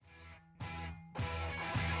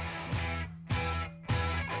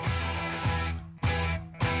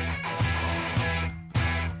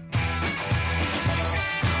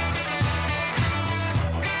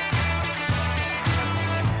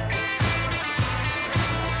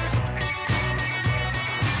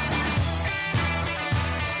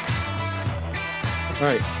All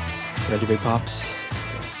right, ready, big pops?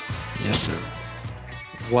 Yes, sir.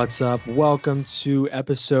 What's up? Welcome to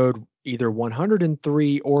episode either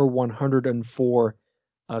 103 or 104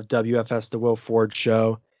 of WFS The Will Ford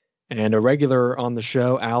Show. And a regular on the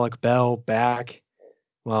show, Alec Bell, back.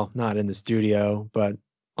 Well, not in the studio, but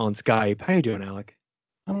on Skype. How you doing, Alec?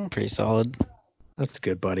 I'm pretty solid. That's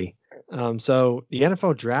good, buddy. So the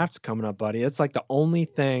NFL draft's coming up, buddy. It's like the only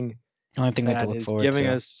thing Only thing we have to that look is forward giving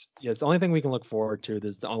to. us, yeah, it's the only thing we can look forward to.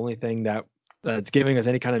 This is the only thing that's giving us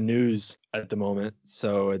any kind of news at the moment.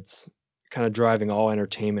 So it's kind of driving all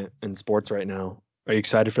entertainment and sports right now. Are you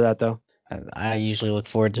excited for that though? I usually look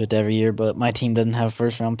forward to it every year, but my team doesn't have a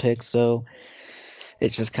first round pick, so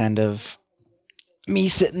it's just kind of me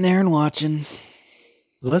sitting there and watching.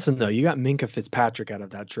 Listen though, you got Minka Fitzpatrick out of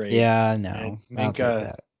that trade, Yeah, and no, I'll take Minka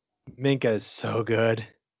that. Minka is so good.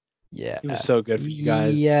 Yeah, He was so good for you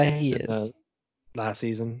guys yeah, he in is. the last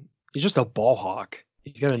season. He's just a ball hawk.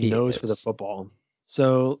 He's got a He nose for the is. football.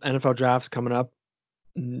 So NFL draft's coming up.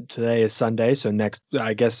 Today is Sunday, so next,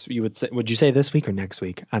 I guess you would say, would you say this week or next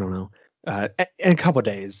week? I don't know. In a couple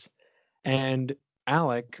days. And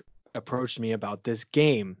Alec approached me about this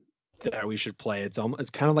game that we should play. It's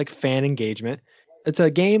kind of like fan engagement. It's a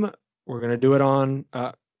game we're gonna do it on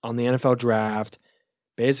the NFL draft,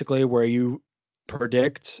 basically where you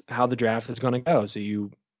predict how the draft is going to go. So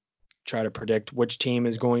you try to predict which team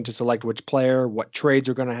is going to select which player, what trades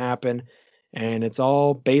are going to happen, and it's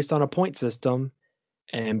all based on a point system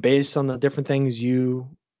and based on the different things you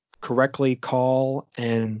correctly call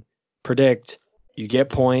and predict, you get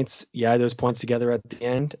points. You add those points together at the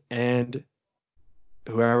end, and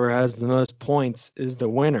whoever has the most points is the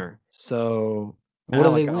winner. So, What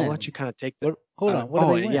do they Alec, I'll let win? you kind of take the. What? Hold on. What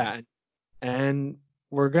do they win? Yeah, and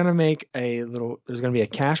we're gonna make a little. There's gonna be a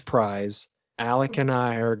cash prize. Alec and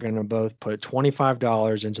I are gonna both put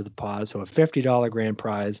 $25 into the pot, so a $50 grand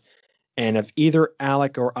prize. And if either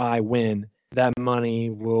Alec or I win, that money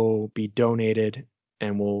will be donated,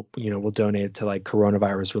 and we'll donate it to like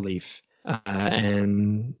coronavirus relief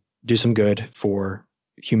and do some good for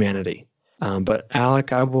humanity. But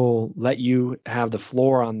Alec, I will let you have the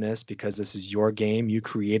floor on this because this is your game. You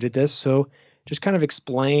created this, so just kind of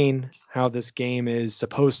explain how this game is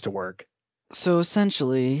supposed to work. So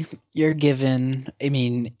essentially, you're given.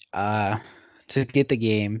 To get the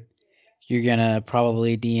game, you're gonna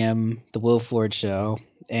probably DM the Will Ford show,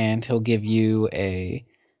 and he'll give you a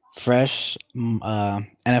fresh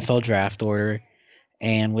NFL draft order.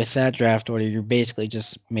 And with that draft order, you're basically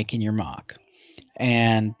just making your mock.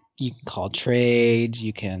 And you can call trades.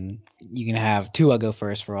 You can have Tua go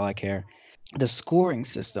first for all I care. The scoring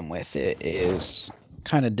system with it is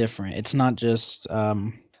kind of different. It's not just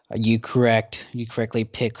you correctly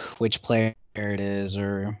pick which player it is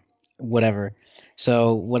or whatever.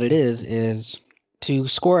 So what it is to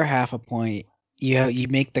score half a point, you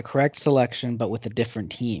make the correct selection but with a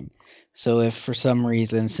different team. So if for some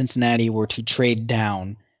reason Cincinnati were to trade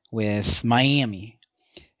down with Miami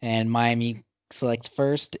and Miami selects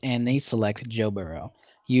first and they select Joe Burrow,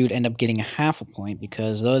 you'd end up getting a half a point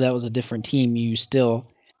because though that was a different team,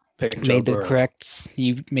 Pick Joe Burrow.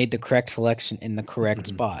 you made the correct selection in the correct Mhm.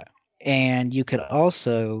 spot. And you could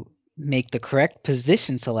also make the correct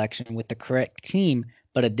position selection with the correct team,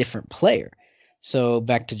 but a different player. So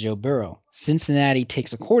back to Joe Burrow. Cincinnati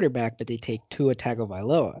takes a quarterback, but they take Tua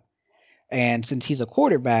Tagovailoa. And since he's a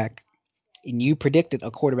quarterback, and you predicted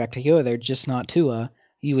a quarterback to go there, just not Tua,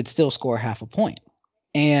 you would still score half a point.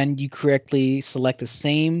 And you correctly select the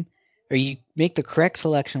same, or you make the correct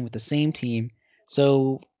selection with the same team.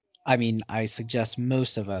 So, I suggest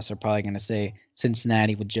most of us are probably going to say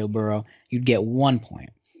Cincinnati with Joe Burrow. You'd get 1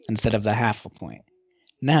 point instead of the half a point.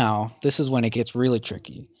 Now, this is when it gets really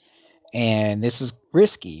tricky. And this is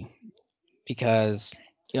risky because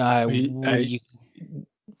I you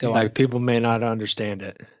go on. like people may not understand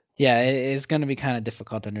it. Yeah, it's going to be kind of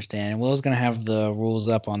difficult to understand. Will's going to have the rules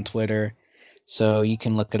up on Twitter, so you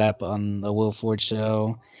can look it up on the Will Ford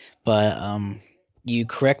Show. But you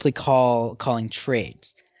correctly calling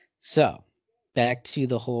trades. So back to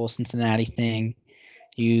the whole Cincinnati thing.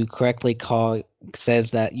 You correctly say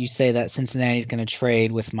that Cincinnati's going to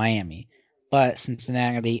trade with Miami, but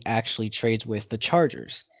Cincinnati actually trades with the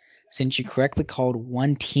Chargers. Since you correctly called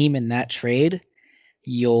one team in that trade,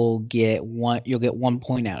 you'll get 1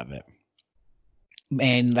 point out of it.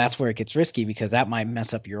 And that's where it gets risky because that might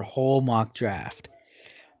mess up your whole mock draft.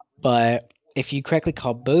 But if you correctly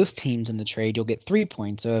call both teams in the trade, you'll get 3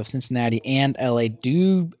 points. So if Cincinnati and LA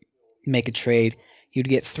do make a trade, you'd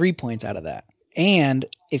get 3 points out of that. And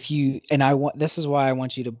this is why I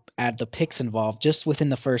want you to add the picks involved just within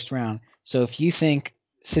the first round. So if you think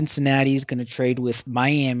Cincinnati's going to trade with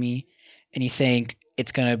Miami, and you think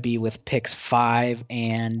it's going to be with picks 5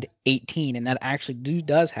 and 18, and that actually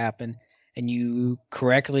does happen, and you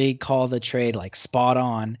correctly call the trade like spot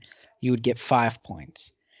on, you would get 5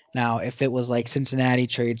 points. Now, if it was like Cincinnati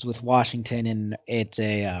trades with Washington and it's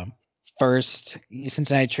a first,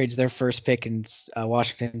 Cincinnati trades their first pick and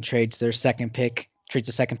Washington trades their second pick, trades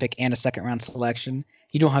a second pick and a second round selection,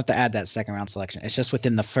 you don't have to add that second round selection. It's just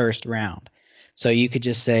within the first round. So you could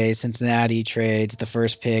just say Cincinnati trades the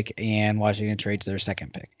first pick and Washington trades their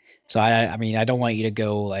second pick. So I mean, I don't want you to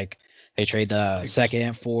go like they trade the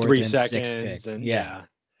second, fourth, 3 seconds and sixth pick. and Yeah,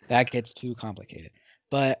 that gets too complicated.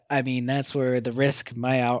 But I mean, that's where the risk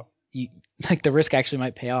like the risk actually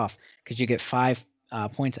might pay off because you get 5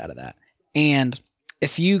 points out of that. And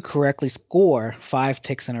if you correctly score 5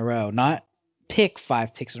 picks in a row, not pick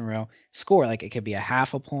 5 picks in a row, score, like it could be a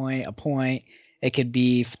half a point, it could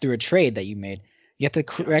be through a trade that you made. You have to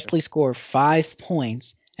correctly score 5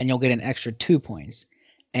 points and you'll get an extra 2 points.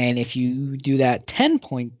 And if you do that 10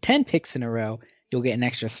 picks in a row, you'll get an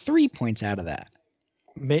extra 3 points out of that.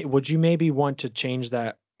 Would you maybe want to change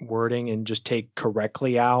that wording and just take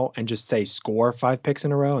correctly out and just say score 5 picks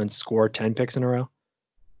in a row and score 10 picks in a row?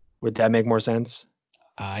 Would that make more sense?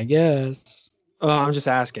 I guess. I'm just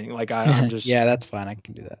asking. Like I'm just yeah, that's fine. I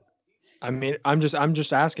can do that. I mean, I'm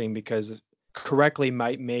just asking because correctly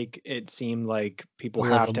might make it seem like people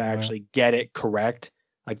have to actually get it correct,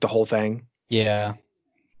 like the whole thing. Yeah.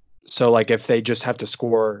 So like if they just have to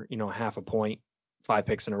score, half a point, 5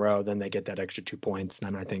 picks in a row, then they get that extra 2 points.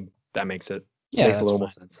 Then I think that makes a little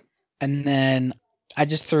more sense. And then I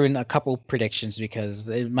just threw in a couple predictions because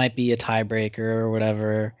it might be a tiebreaker or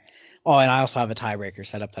whatever. Oh, and I also have a tiebreaker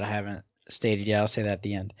set up that I haven't stated yet. I'll say that at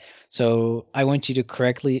the end. So I want you to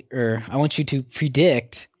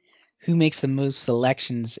predict who makes the most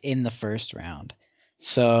selections in the first round.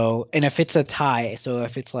 So, and if it's a tie, so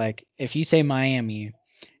if you say Miami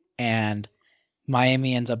and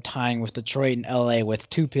Miami ends up tying with Detroit and LA with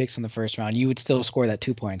 2 picks in the first round, you would still score that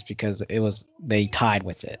 2 points because they tied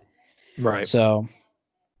with it. Right. So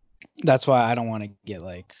that's why I don't want to get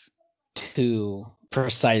like too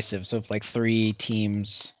precise. So if like 3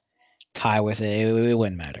 teams tie with it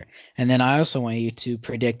wouldn't matter. And then I also want you to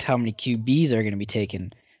predict how many QBs are going to be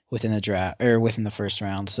taken within the draft or within the first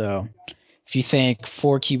round. So if you think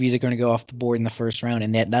 4 QBs are going to go off the board in the first round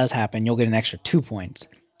and that does happen, you'll get an extra 2 points.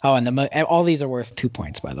 Oh, and all these are worth 2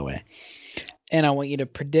 points, by the way. And I want you to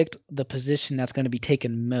predict the position that's going to be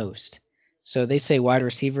taken most. So they say wide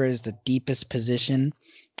receiver is the deepest position,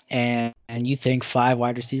 and you think 5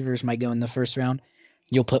 wide receivers might go in the first round,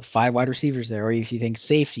 you'll put 5 wide receivers there. Or if you think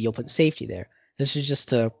safety, you'll put safety there. This is just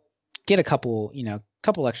to get a couple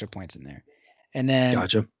extra points in there. And then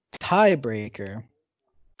Gotcha. Tiebreaker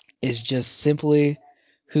is just simply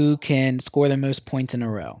who can score the most points in a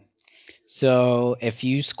row. So if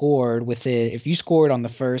you scored on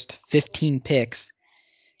the first 15 picks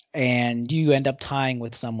and you end up tying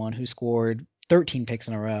with someone who scored 13 picks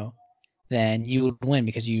in a row, then you would win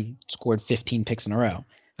because you scored 15 picks in a row.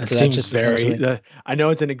 That seems I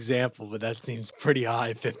know it's an example, but that seems pretty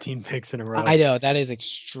high, 15 picks in a row. I know, that is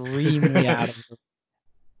extremely out of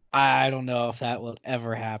I don't know if that will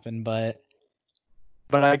ever happen, but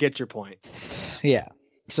I get your point. Yeah.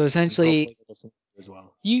 So essentially, as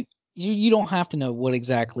well. You don't have to know what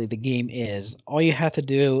exactly the game is. All you have to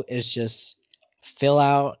do is just fill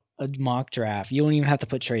out a mock draft. You don't even have to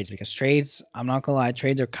put trades because trades, I'm not gonna lie,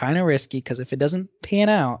 trades are kind of risky because if it doesn't pan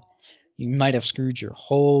out, you might have screwed your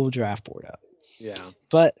whole draft board up. Yeah.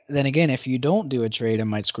 But then again, if you don't do a trade, it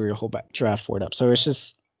might screw your whole draft board up. So it's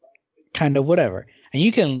just kind of whatever. And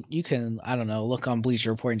you can I don't know, look on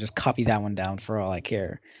Bleacher Report and just copy that one down for all I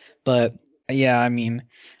care. But yeah, I mean,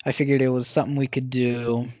 I figured it was something we could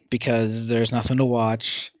do because there's nothing to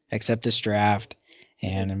watch except this draft.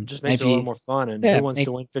 And it just makes it a little more fun. And who wants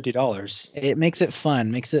to win $50? It makes it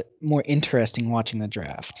fun, makes it more interesting watching the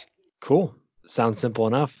draft. Cool. Sounds simple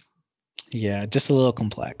enough. Yeah, just a little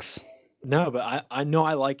complex. No, but I know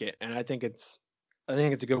I like it, and I think it's a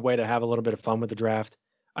good way to have a little bit of fun with the draft.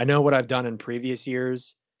 I know what I've done in previous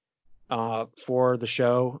years for the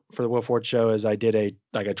show, for the Will Ford show, is I did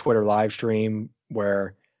a Twitter live stream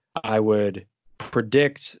where I would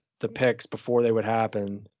predict the picks before they would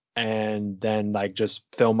happen and then like just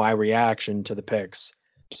film my reaction to the picks.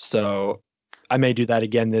 So I may do that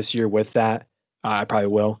again this year with that. I probably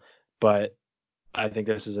will, but I think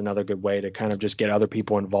this is another good way to kind of just get other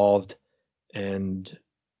people involved. And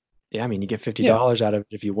yeah, I mean, you get $50 out of it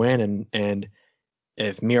if you win, and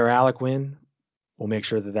if me or Alec win, we'll make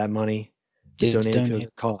sure that money is donated to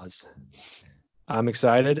the cause. I'm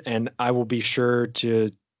excited, and I will be sure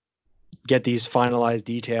to get these finalized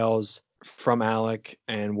details from Alec,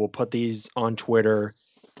 and we'll put these on Twitter.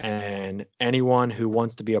 And anyone who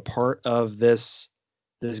wants to be a part of this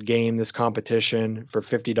game, this competition for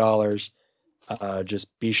 $50,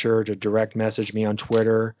 just be sure to direct message me on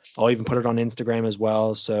Twitter. I'll even put it on Instagram as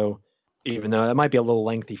well. So even though that might be a little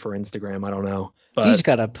lengthy for Instagram, I don't know. You just But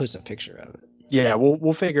gotta post a picture of it. yeah,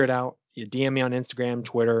 we'll figure it out. You DM me on Instagram,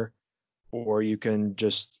 Twitter, or you can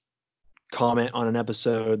just comment on an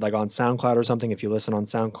episode like on SoundCloud or something if you listen on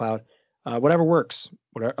SoundCloud. Whatever works.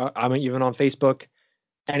 Whatever. I'm even on Facebook.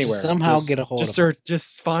 Just Anywhere. somehow get a hold of me.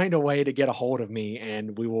 Just find a way to get a hold of me,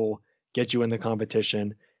 and we will get you in the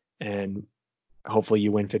competition, and hopefully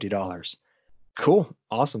you win $50. Cool.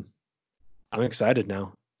 Awesome. I'm excited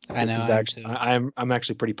now. I know. I'm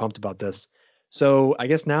actually pretty pumped about this. So I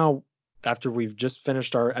guess now, after we've just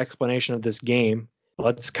finished our explanation of this game,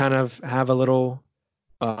 let's kind of have a little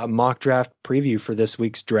mock draft preview for this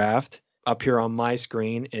week's draft. Up here on my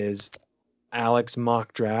screen is Alec's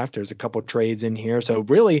mock draft. There's a couple trades in here. So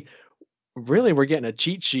really we're getting a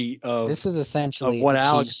cheat sheet of this is essentially what a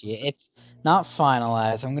Alex. cheat sheet. It's not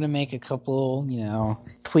finalized. I'm gonna make a couple,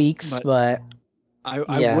 tweaks, but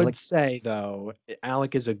I would say though,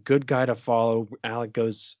 Alec is a good guy to follow. Alec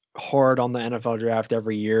goes hard on the NFL draft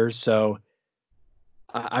every year, so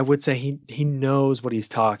I would say he knows what he's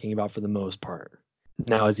talking about for the most part.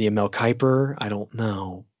 Now, is he a Mel Kiper? I don't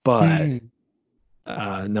know, but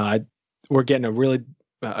no, we're getting a really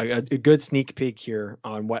a good sneak peek here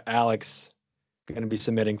on what Alex going to be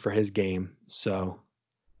submitting for his game. So,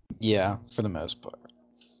 yeah, for the most part.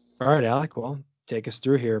 All right, Alec. Well, take us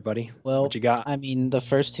through here, buddy. Well, what you got? I mean, the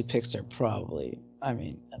first two picks are probably. I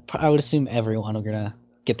mean, I would assume everyone are gonna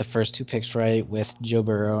get the first two picks right with Joe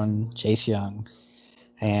Burrow and Chase Young.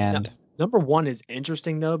 And number one is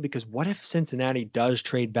interesting though, because what if Cincinnati does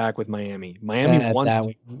trade back with Miami? Miami wants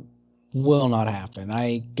that will not happen.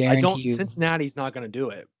 I guarantee you. Cincinnati's not going to do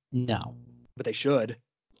it. No, but they should.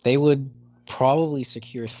 They would probably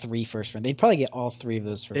secure 3 first round. They'd probably get all 3 of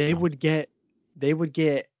those first. They would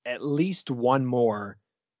get at least one more,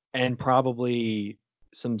 and probably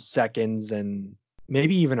some seconds, and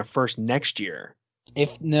maybe even a first next year.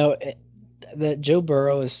 That Joe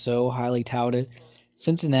Burrow is so highly touted,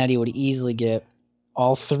 Cincinnati would easily get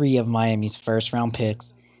all 3 of Miami's first round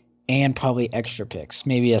picks and probably extra picks,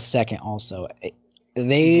 maybe a second also.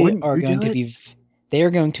 They are going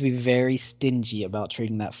to be very stingy about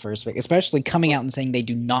trading that first pick, especially coming out and saying they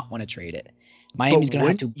do not want to trade it. Miami's going to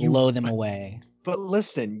have to blow them away. But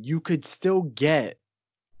listen, you could still get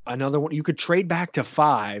another one. You could trade back to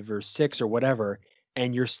 5 or 6 or whatever,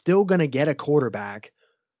 and you're still going to get a quarterback,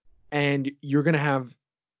 and you're going to have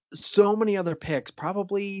so many other picks,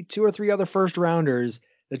 probably 2 or 3 other first rounders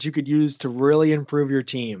that you could use to really improve your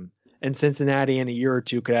team. And Cincinnati in a year or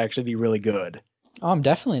 2 could actually be really good. Oh, I'm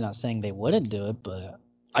definitely not saying they wouldn't do it, but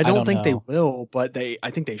I don't think they will, but I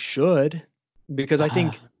think they should, because I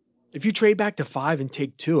think if you trade back to 5 and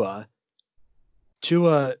take Tua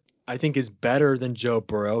I think is better than Joe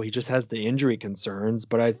Burrow. He just has the injury concerns,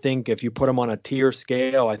 but I think if you put him on a tier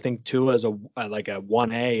scale, I think Tua is like a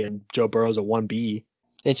 1A and Joe Burrow's a 1B.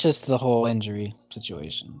 It's just the whole injury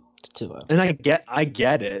situation to Tua. And I get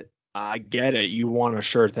it. I get it. You want a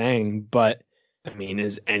sure thing, but I mean,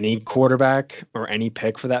 is any quarterback or any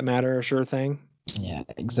pick for that matter a sure thing? Yeah,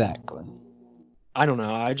 exactly. I don't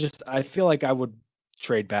know. I feel like I would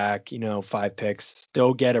trade back, 5 picks,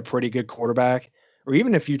 still get a pretty good quarterback. Or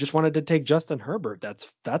even if you just wanted to take Justin Herbert,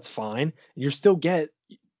 that's fine. You still get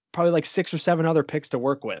probably like 6 or 7 other picks to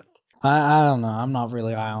work with. I don't know. I'm not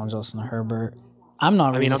really high on Justin Herbert. I'm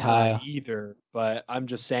not high either, but I'm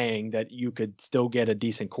just saying that you could still get a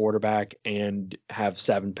decent quarterback and have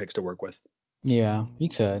 7 picks to work with. Yeah, you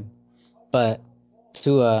could. But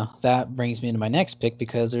that brings me into my next pick,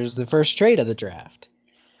 because there's the first trade of the draft.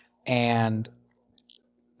 And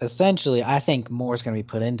essentially, I think more is going to be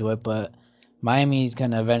put into it, but Miami's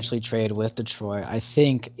going to eventually trade with Detroit. I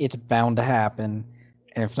think it's bound to happen.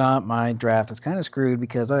 And if not, my draft is kind of screwed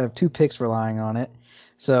because I have 2 picks relying on it.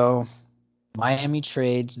 So Miami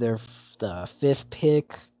trades the 5th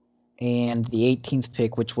pick and the 18th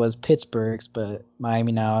pick, which was Pittsburgh's, but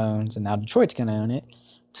Miami now owns, and now Detroit's going to own it,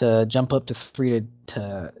 to jump up to 3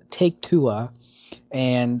 to take Tua.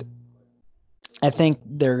 And I think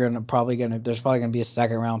there's probably going to be a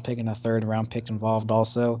 2nd round pick and a 3rd round pick involved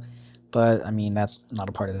also. But, I mean, that's not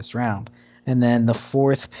a part of this round. And then the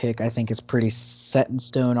 4th pick, I think, is pretty set in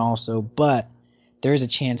stone also. But there is a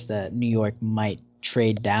chance that New York might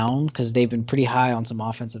trade down because they've been pretty high on some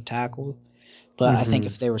offensive tackle. But I think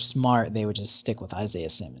if they were smart, they would just stick with Isaiah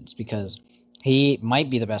Simmons because he might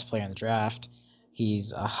be the best player in the draft.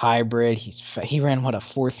 He's a hybrid. He ran what, a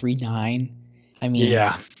 4.39. I mean,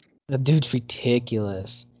 Yeah, the dude's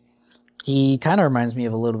ridiculous. He kind of reminds me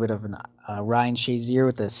of a little bit of an Ryan Shazier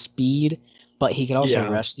with the speed, but he can also yeah.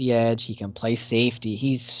 rush the edge. He can play safety.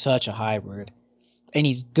 He's such a hybrid, and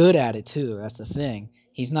he's good at it too. That's the thing.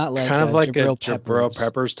 He's not like Kind of like a Jabril Jabril Peppers.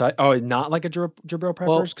 Peppers type. Oh, not like a Jabril Peppers,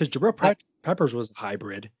 Well, because I Peppers was a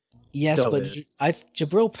hybrid. yes, Still but is.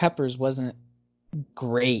 Jabril Peppers wasn't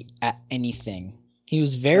great at anything. He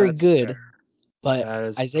was very That's good, fair. but That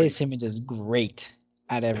is Isaiah pretty. Simmons is great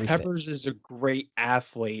at everything. Peppers is a great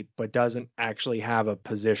athlete, but doesn't actually have a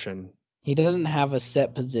position. He doesn't have a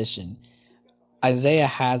set position. Isaiah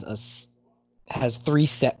has three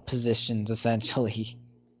set positions essentially,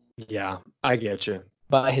 Yeah, I get you.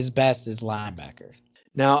 but his best is linebacker.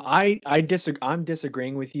 Now, I'm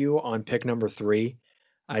disagreeing with you on pick number 3.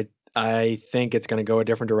 I I think it's going to go a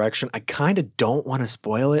different direction. I kind of don't want to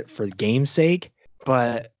spoil it for the game's sake,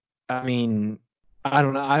 but I mean, I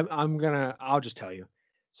don't know. I'll just tell you.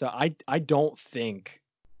 So I don't think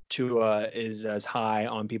Tua is as high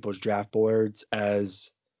on people's draft boards as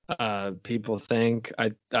people think.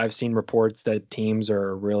 I've seen reports that teams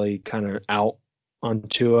are really kind of out on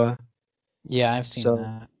Tua. Yeah, I've seen So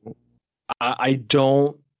that. I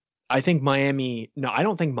don't. I think Miami. No, I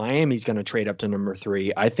don't think Miami's going to trade up to number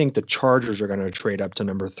 3. I think the Chargers are going to trade up to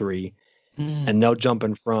number 3, Mm. and they'll jump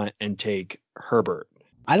in front and take Herbert.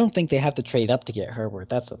 I don't think they have to trade up to get Herbert.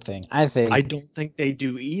 That's the thing. I don't think they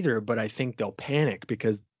do either, but I think they'll panic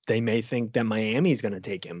because they may think that Miami's going to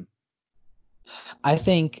take him. I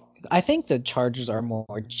think I think the Chargers are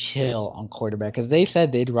more chill on quarterback because they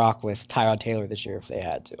said they'd rock with Tyrod Taylor this year if they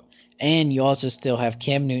had to. And you also still have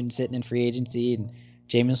Cam Newton sitting in free agency and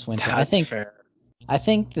Jameis Winston. That's fair. I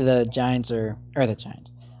think the Giants are or the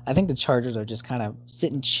Giants. I think the Chargers are just kind of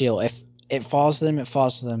sitting chill. If it falls to them, it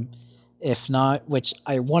falls to them. If not, which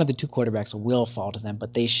one of the two quarterbacks will fall to them,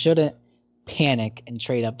 but they shouldn't panic and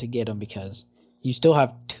trade up to get them because you still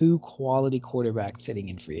have two quality quarterbacks sitting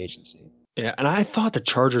in free agency. Yeah, and I thought the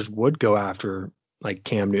Chargers would go after like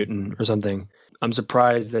Cam Newton or something. I'm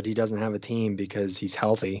surprised that he doesn't have a team because he's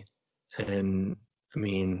healthy. And I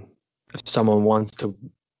mean, if someone wants to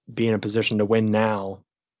be in a position to win now,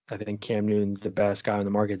 I think Cam Newton's the best guy on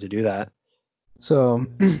the market to do that. So,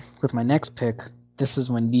 with my next pick, this is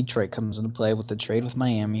when Detroit comes into play with the trade with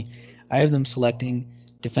Miami. I have them selecting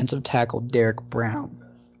defensive tackle Derek Brown.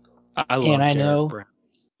 I And love Derek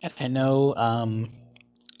Brown. I know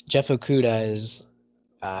Jeff Okuda is,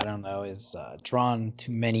 I don't know, is drawn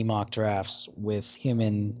to many mock drafts with him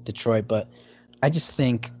in Detroit, but I just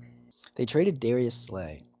think they traded Darius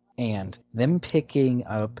Slay, and them picking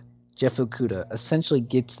up Jeff Okuda essentially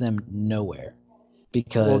gets them nowhere Well,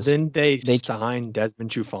 because didn't they they sign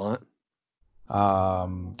Desmond Trufant?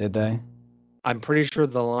 did they? I'm pretty sure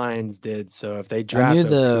the Lions did. So if they I knew draft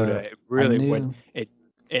Okuda, it I really would knew,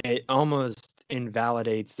 it almost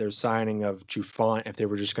invalidates their signing of Trufant if they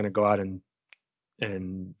were just going to go out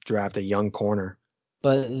and draft a young corner.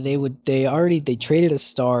 but they traded a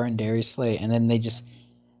star in Darius Slay, and then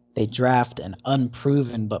they draft an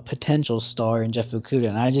unproven but potential star in Jeff Okuda,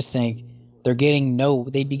 and I just think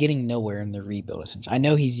they'd be getting nowhere in the rebuild. Essentially, I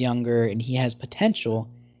know he's younger and he has potential,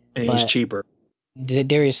 And he's but cheaper.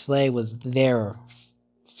 Darius Slay was there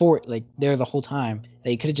there the whole time.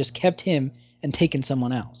 They could have just kept him and taken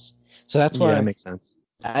someone else. So that's Yeah, that why makes sense.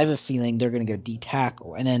 I have a feeling they're going to go D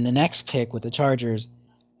tackle, and then the next pick with the Chargers,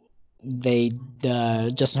 they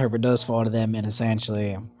Justin Herbert does fall to them, and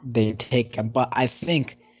essentially they take him. But I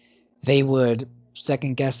think they would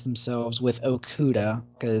second guess themselves with Okuda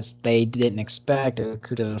because they didn't expect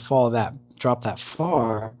Okuda to drop that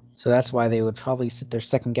far. So that's why they would probably sit there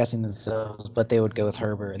second guessing themselves, but they would go with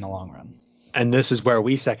Herbert in the long run. And this is where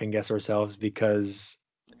we second guess ourselves because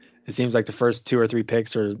it seems like the first 2 or 3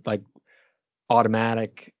 picks are like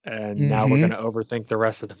automatic, and now we're going to overthink the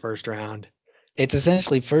rest of the first round. It's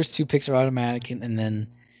essentially first two picks are automatic, and then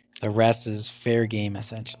the rest is fair game.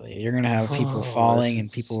 Essentially, you're going to have people falling and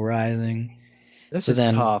people rising. This is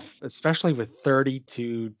tough, especially with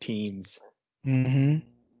 32 teams.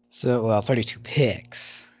 So, well, 32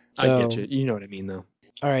 picks. I get you. You know what I mean, though.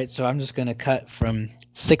 All right, so I'm just going to cut from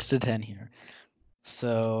 6 to 10 here.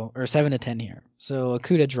 So, or 7 to 10 here. So,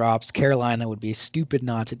 Okuda drops. Carolina would be stupid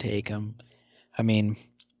not to take him. I mean,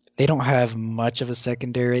 they don't have much of a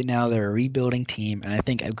secondary right now. They're a rebuilding team, and I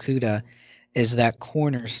think Okuda is that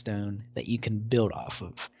cornerstone that you can build off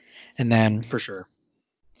of. And then for sure.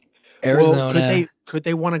 Arizona. Well, could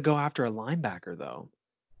they want to go after a linebacker though?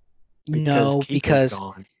 Because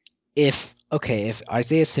if okay, if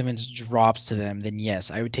Isaiah Simmons drops to them, then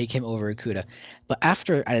yes, I would take him over Okuda. But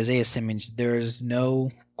after Isaiah Simmons, there's no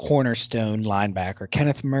cornerstone linebacker.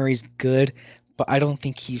 Kenneth Murray's good, but I don't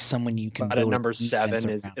think he's someone you can But at build a number defense seven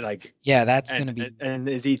is around. like, Yeah, that's and going to be and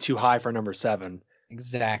is he too high for number seven?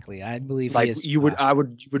 exactly. I believe he Like is too you would, high,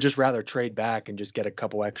 you would just rather trade back and just get a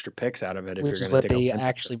couple extra picks out of it if you're which is going to what take a they linebacker.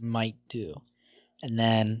 actually might do. And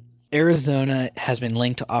then Arizona has been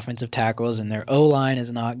linked to offensive tackles, and their O line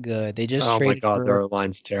is not good. Oh my God, their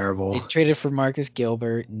line's They terrible. traded for Marcus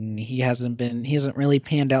Gilbert, and he hasn't really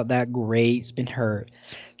panned out that great. He's been hurt.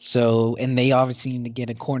 So, and they obviously need to get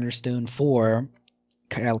a cornerstone for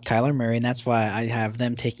Kyler Murray, and that's why I have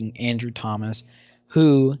them taking Andrew Thomas,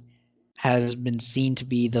 who has been seen to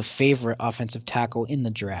be the favorite offensive tackle in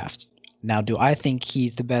the draft. Now, do I think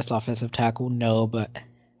he's the best offensive tackle? No, but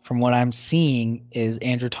from what I'm seeing is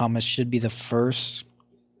Andrew Thomas should be the first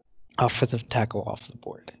offensive tackle off the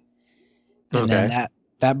board. And then Okay.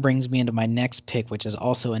 that brings me into my next pick, which is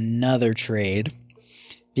also another trade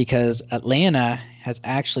because Atlanta has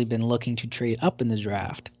actually been looking to trade up in the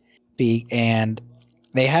draft. And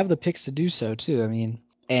they have the picks to do so too. I mean,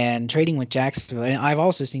 and trading with Jacksonville, and I've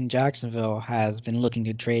also seen Jacksonville has been looking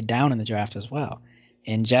to trade down in the draft as well.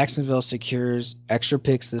 And Jacksonville secures extra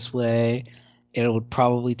picks this way. It would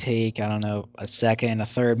probably take, I don't know, a second, a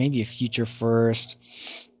third, maybe a future first.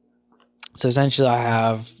 So essentially, I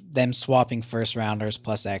have them swapping first rounders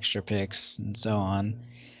plus extra picks and so on.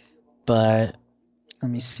 But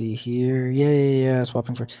let me see here. Yeah.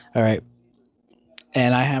 Swapping for. All right.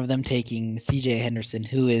 And I have them taking CJ Henderson,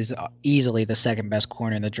 who is easily the second best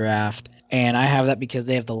corner in the draft. And I have that because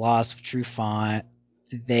they have the loss of Trufant.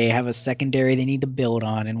 They have a secondary they need to build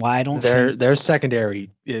on. And why I don't think Their secondary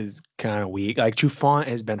is kind of weak. Like Trufant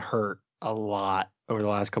has been hurt a lot over the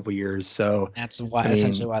last couple years. So, that's why I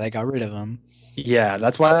essentially mean, why they got rid of him. yeah,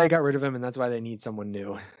 that's why they got rid of him, and that's why they need someone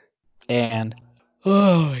new. And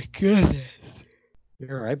oh my goodness.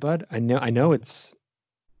 You're all right, bud. I know it's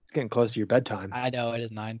getting close to your bedtime, I know it is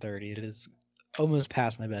 9:30. It is almost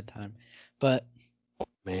past my bedtime. But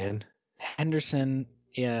man. Henderson,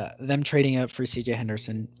 yeah, them trading up for CJ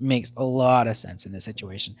Henderson makes a lot of sense in this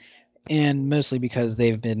situation. And mostly because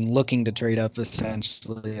they've been looking to trade up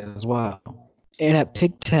essentially as well. And at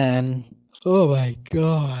pick 10, oh my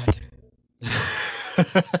god.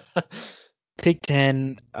 Pick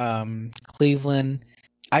 10, Cleveland.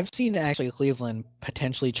 I've seen actually Cleveland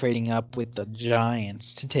potentially trading up with the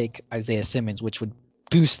Giants to take Isaiah Simmons, which would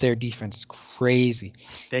boost their defense crazy.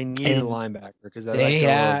 They need a And linebacker because they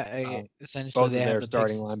let they go of essentially both they of have their the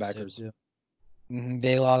starting picks to do so linebackers. too.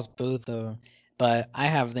 They lost both of them, but I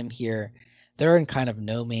have them here. They're in kind of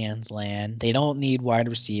no man's land. They don't need wide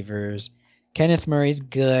receivers. Kenneth Murray's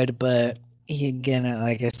good, but he again,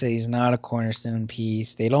 like I said, he's not a cornerstone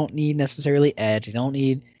piece. They don't need necessarily edge. They don't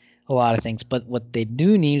need a lot of things, but what they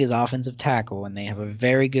do need is offensive tackle, and they have a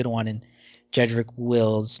very good one in Jedrick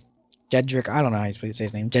Wills. Jedrick, I don't know how you say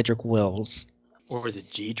his name. Jedrick Wills. Or was it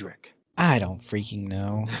Jedrick? I don't freaking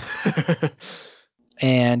know.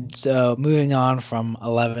 And so moving on from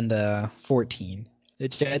 11 to 14, the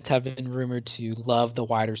Jets have been rumored to love the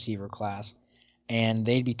wide receiver class, and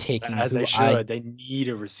they'd be taking As they should. They need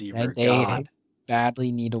a receiver. they God.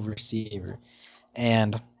 badly need a receiver.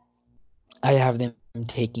 And I have them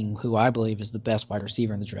taking who I believe is the best wide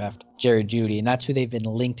receiver in the draft, Jerry Jeudy, and that's who they've been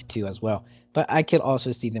linked to as well. But I could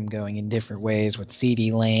also see them going in different ways with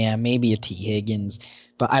CeeDee Lamb, maybe a T. Higgins,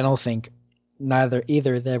 but I don't think either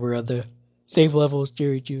of them are on the same level as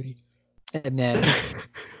Jerry Jeudy. And then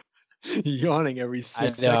Yawning every I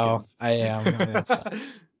 6 know seconds. I am.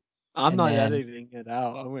 I'm And not then editing it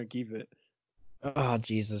out. I'm gonna keep it. oh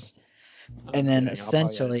Jesus. And I'm then kidding. I'll probably edit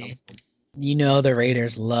essentially, something. the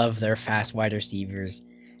Raiders love their fast wide receivers,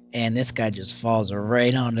 and this guy just falls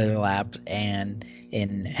right onto their lap. And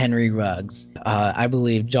in Henry Ruggs, I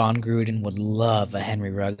believe John Gruden would love a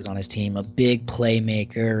Henry Ruggs on his team, a big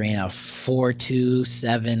playmaker in a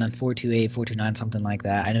 4.27, a 4.28, 4.29, something like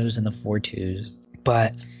that. I know it was in the 4.2s,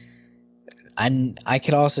 but I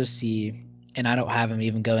could also see, and I don't have him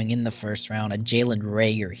even going in the first round, a Jalen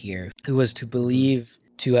Rager here, who was to believe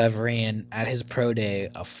to have ran at his pro day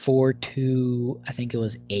a 4.2, I think it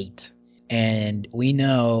was 8. And we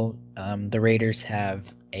know the Raiders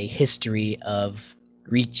have a history of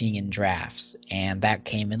reaching in drafts, and that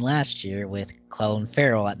came in last year with Clelin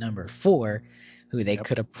Ferrell at number 4, who they Yep.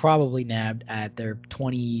 could have probably nabbed at their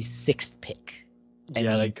 26th pick.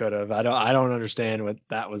 Yeah, they could have. I don't understand what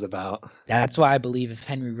that was about. That's why I believe if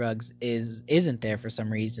Henry Ruggs isn't there for some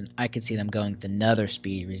reason, I could see them going with another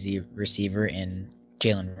speed receiver in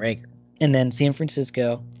Jalen Rager. And then San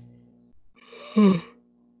Francisco,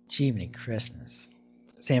 Jiminy Christmas.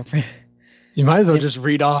 San Fran. You might as well San... just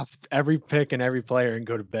read off every pick and every player and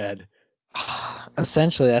go to bed.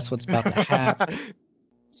 Essentially, that's what's about to happen.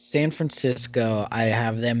 San Francisco, I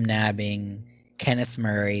have them nabbing Kenneth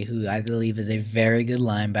Murray, who I believe is a very good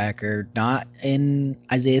linebacker, not in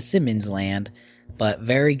Isaiah Simmons land, but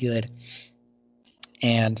very good.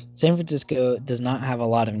 And San Francisco does not have a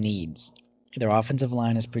lot of needs. Their offensive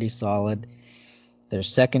line is pretty solid. Their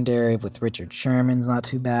secondary with Richard Sherman's not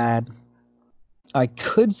too bad. I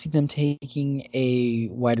could see them taking a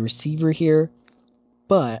wide receiver here,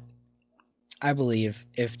 but I believe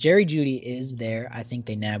if Jerry Jeudy is there, I think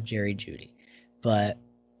they nab Jerry Jeudy. But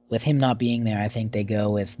with him not being there, I think they go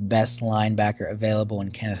with best linebacker available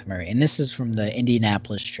in Kenneth Murray. And this is from the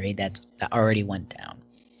Indianapolis trade that already went down.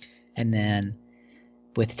 And then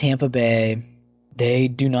with Tampa Bay, they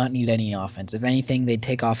do not need any offense. If anything, they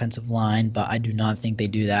take offensive line, but I do not think they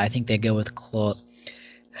do that. I think they go with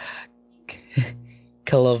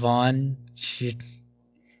Calavon.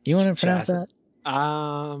 You want to pronounce that?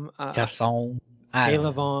 Chasson. I don't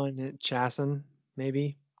know. Calavon Chasson,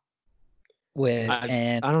 maybe. And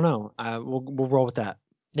I don't know. We'll roll with that.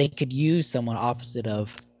 They could use someone opposite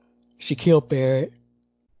of Shaquille Barrett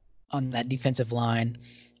on that defensive line,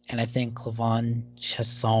 and I think Clavon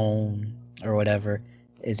Chasson or whatever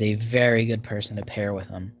is a very good person to pair with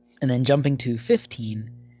him. And then jumping to 15,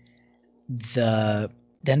 the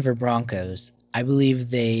Denver Broncos. I believe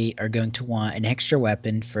they are going to want an extra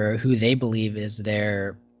weapon for who they believe is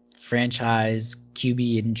their franchise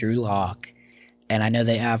QB in Drew Lock. And I know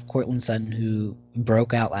they have Cortland Sutton, who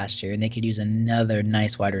broke out last year, and they could use another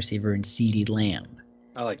nice wide receiver in CeeDee Lamb.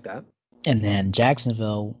 I like that. And then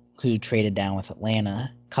Jacksonville, who traded down with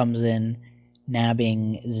Atlanta, comes in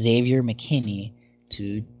nabbing Xavier McKinney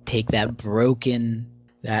to take that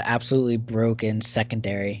absolutely broken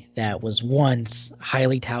secondary that was once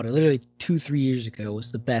highly touted, literally 2-3 years ago,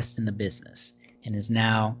 was the best in the business, and is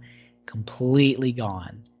now completely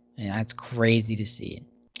gone. And that's crazy to see.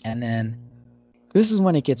 And then this is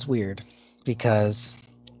when it gets weird, because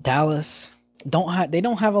Dallas don't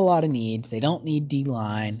have a lot of needs. They don't need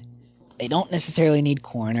D-line. They don't necessarily need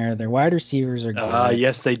corner. Their wide receivers are good.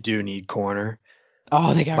 Yes, they do need corner.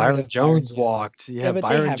 Oh, they got Byron Jones walked. Yeah, but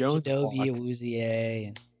Byron they have Jones Jadobi, walked.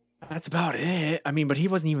 Awuzie. That's about it. I mean, but he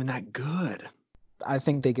wasn't even that good. I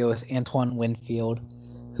think they go with Antoine Winfield,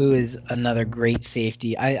 who is another great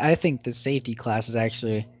safety. I think the safety class is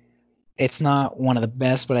actually, it's not one of the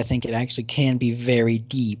best, but I think it actually can be very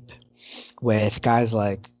deep with guys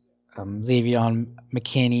like Xavier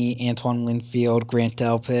McKinney, Antoine Winfield, Grant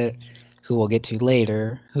Delpit, who we'll get to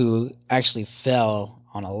later, who actually fell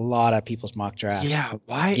on a lot of people's mock drafts. Yeah,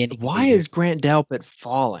 why is Grant Delpit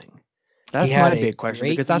falling? That's my big question,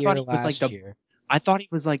 because I thought he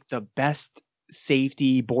was like the best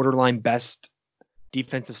safety, borderline best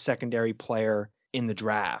defensive secondary player in the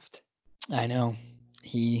draft. I know.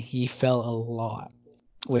 He fell a lot,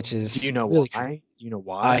 which is Do you know really why? Do you know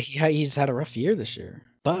why? He's had a rough year this year.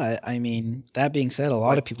 But I mean, that being said, a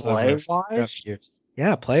lot of people have rough years.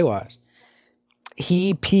 Yeah, play-wise.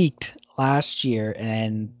 He peaked last year,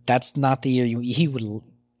 and that's not the year he would.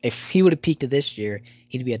 If he would have peaked this year,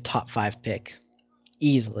 he'd be a top 5 pick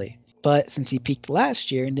easily. But since he peaked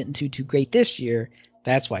last year and didn't do too great this year,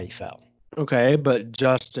 that's why he fell. Okay, but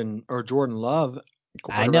Jordan Love,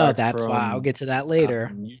 I know, that's why I'll get to that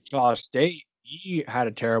later. Utah State, he had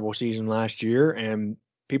a terrible season last year, and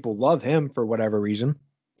people love him for whatever reason.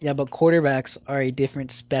 Yeah, but quarterbacks are a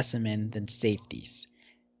different specimen than safeties.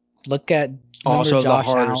 Look at also Josh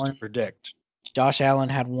the hardest Allen. to predict. Josh Allen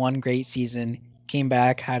had one great season, came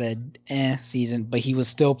back, had a season, but he was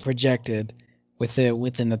still projected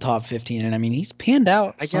within the top 15. And I mean, he's panned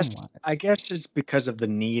out somewhat. I guess it's because of the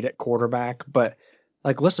need at quarterback. But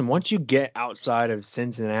like, listen, once you get outside of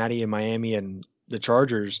Cincinnati and Miami and the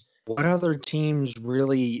Chargers, what other teams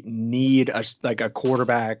really need a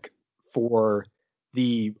quarterback for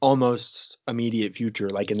the almost immediate future,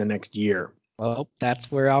 like in the next year? Well,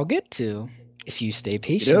 that's where I'll get to if you stay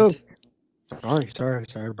patient. Sorry,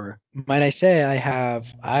 bro. Might I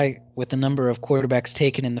say with the number of quarterbacks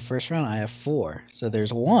taken in the first round, I have 4. So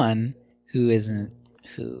there's one who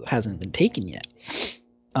hasn't been taken yet.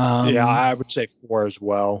 Yeah, I would say 4 as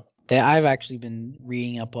well. I've actually been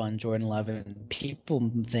reading up on Jordan Love, and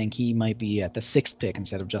people think he might be at the 6th pick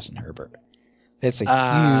instead of Justin Herbert. It's a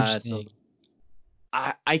huge thing.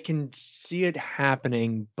 I can see it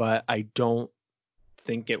happening, but I don't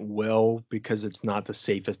think it will, because it's not the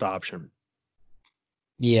safest option.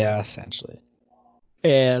 Yeah, essentially.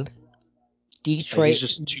 And Detroit, he's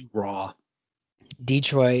just too raw.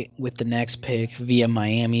 Detroit with the next pick via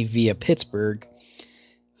Miami, via Pittsburgh,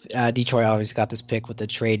 Detroit always got this pick with the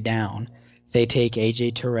trade down. They take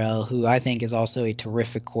AJ Terrell, who I think is also a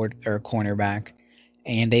terrific cornerback,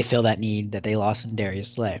 and they fill that need that they lost in Darius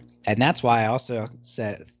Slay. And that's why I also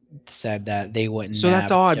said that they wouldn't So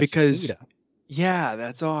that's nab odd Jeff because, Okudah, yeah,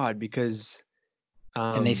 that's odd because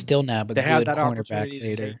and they still nab a they had good that cornerback opportunity to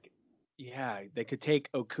later. take, yeah, they could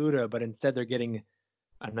take Okuda, but instead they're getting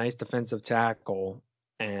a nice defensive tackle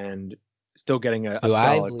and still getting a Who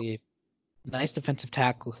I solid. believe nice defensive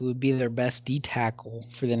tackle who would be their best D tackle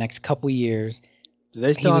for the next couple years. Do they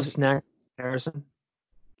He still have was, Snack Harrison?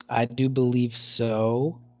 I do believe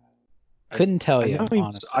so. I Couldn't tell I you, know I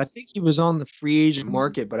honestly. think he was on the free agent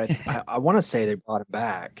market, but I want to say they brought him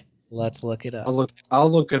back. Let's look it up. I'll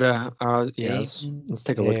look at yes. Damon Let's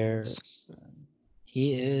take a look at this. Harrison.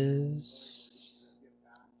 He is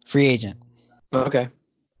free agent. Okay.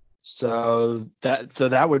 So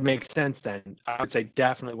that would make sense then. I would say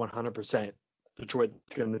definitely 100%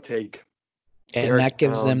 Detroit's going to take And Derek that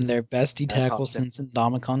gives them Brown their best D at tackle top 10. since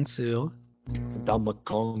Ndamukong Suh.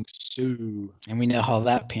 Kong Su. And we know how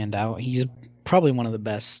that panned out. He's probably one of the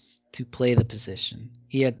best to play the position.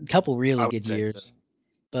 He had a couple really I would good say so. years,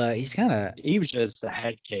 but he's kind of He was just a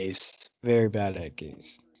head case. very bad at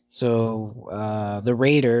games. So the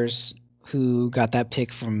Raiders, who got that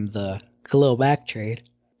pick from the Khalil Mack trade,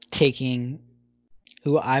 taking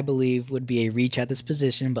who I believe would be a reach at this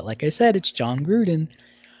position, but like I said, it's John Gruden,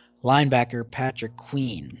 linebacker Patrick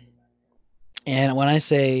Queen. And when I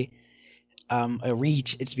say a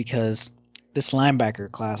reach, it's because this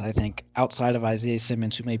linebacker class, I think, outside of Isaiah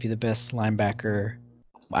Simmons, who may be the best linebacker,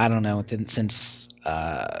 I don't know, since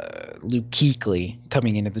Luke Kuechly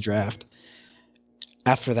coming into the draft.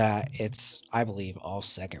 After that, it's, I believe, all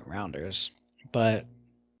second rounders. But,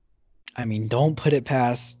 I mean, don't put it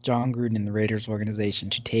past John Gruden and the Raiders organization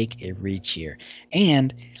to take a reach here.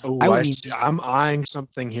 And I Oh, wouldn't even. I'm eyeing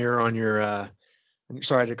something here on your.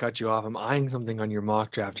 Sorry to cut you off. I'm eyeing something on your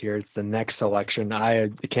mock draft here. It's the next selection. I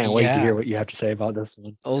can't wait to hear Yeah. what you have to say about this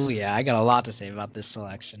one. Oh, yeah. I got a lot to say about this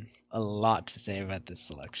selection. A lot to say about this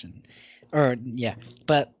selection. Or, yeah.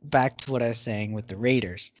 But back to what I was saying with the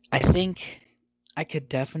Raiders. I think I could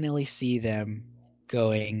definitely see them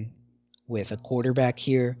going with a quarterback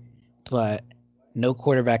here, but no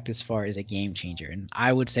quarterback this far is a game changer. And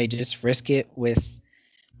I would say just risk it with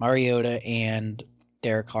Mariota and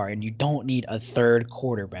Derek Carr, and you don't need a third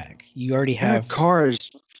quarterback. You already Derek have. Carr is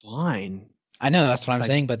fine. I know that's what I'm Like,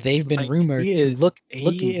 saying, but they've been like rumored to he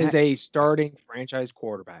looking is at, a starting franchise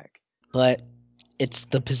quarterback. but it's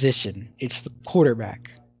the position. It's the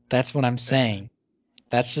quarterback. That's what I'm saying.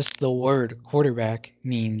 That's just the word quarterback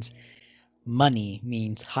means money,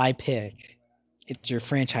 means high pick. It's your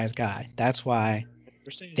franchise guy. That's why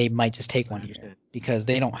they might just take one here because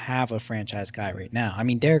they don't have a franchise guy right now. I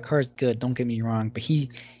mean, Derek Carr's good, don't get me wrong, but he's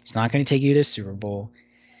not going to take you to Super Bowl.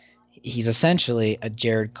 He's essentially a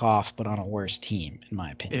Jared Goff, but on a worse team, in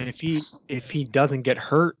my opinion. If he doesn't get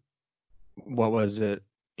hurt, what was it?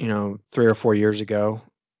 3 or 4 years ago,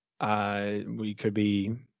 we could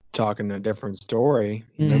be talking a different story.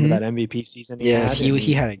 Remember that MVP season he Yes, had?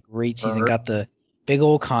 he had a great season, got the big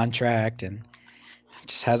old contract, and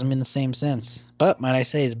just hasn't been the same since. But might I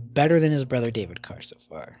say, is better than his brother David Carr so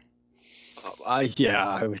far. Yeah,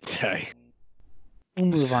 I would say. We'll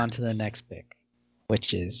move on to the next pick,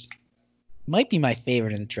 which might be my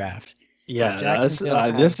favorite in the draft. Yeah,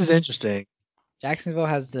 this is interesting. Jacksonville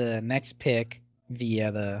has the next pick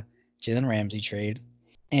via the Jalen Ramsey trade,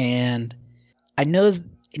 and I know,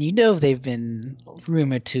 and they've been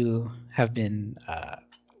rumored to have been.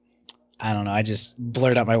 I don't know. I just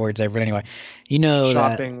blurred out my words there, but anyway,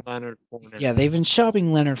 Shopping Leonard Fournette. Yeah, they've been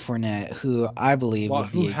shopping Leonard Fournette, who I believe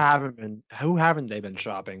would be. Who haven't they been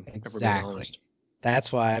shopping? Exactly. If we're being honest.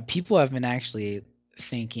 That's why people have been actually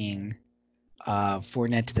thinking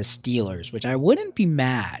Fournette to the Steelers, which I wouldn't be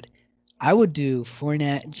mad. I would do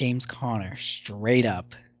Fournette, James Conner straight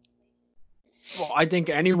up. Well, I think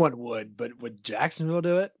anyone would, but would Jacksonville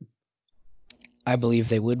do it? I believe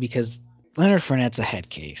they would because Leonard Fournette's a head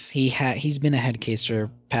case. He's been a head case for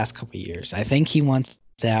the past couple of years. I think he wants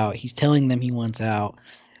out. He's telling them he wants out.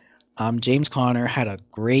 James Conner had a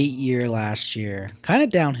great year last year, kind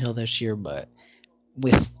of downhill this year, but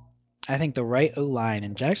with I think the right O-line,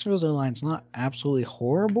 and Jacksonville's O-line's not absolutely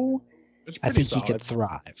horrible. I think he could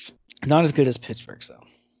thrive. Not as good as Pittsburgh's,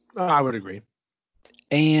 though. I would agree.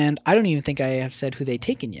 And I don't even think I have said who they've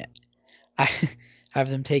taken yet. I have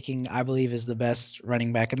them taking, I believe, is the best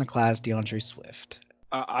running back in the class, DeAndre Swift.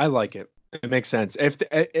 I like it. It makes sense.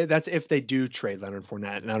 That's if they do trade Leonard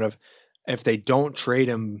Fournette, and if they don't trade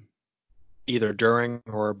him either during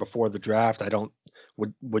or before the draft,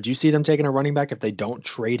 Would you see them taking a running back if they don't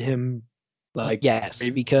trade him like Yes,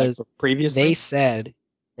 like because they previously? said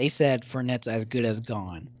they said Fournette's as good as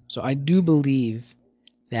gone. So I do believe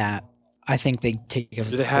that I think they take a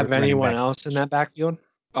Do they have running anyone back. else in that backfield?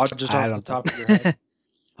 Just I off the don't know. top of your head.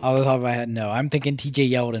 Off the top of my head, no. I'm thinking TJ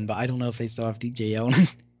Yeldon, but I don't know if they still have TJ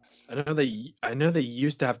Yeldon. I know they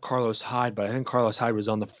used to have Carlos Hyde, but I think Carlos Hyde was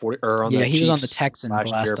on the 40 or on Yeah, the he was on the Chiefs Texans last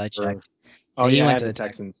year last I for. checked. Oh Yeah, he yeah, I went had to the the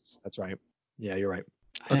Texans. Texans. That's right. Yeah, you're right.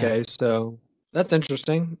 I know. Okay, so that's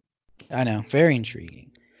interesting. I know. Very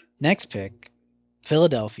intriguing. Next pick,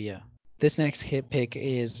 Philadelphia. This next hit pick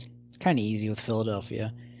is kind of easy with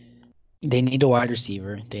Philadelphia. They need a wide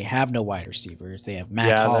receiver. They have no wide receivers. They have Matt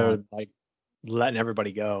Yeah, they're Collins. like letting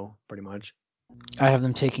everybody go pretty much. I have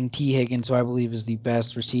them taking T. Higgins, who I believe is the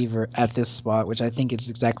best receiver at this spot, which I think is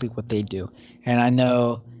exactly what they do. And I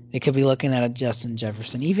know they could be looking at a Justin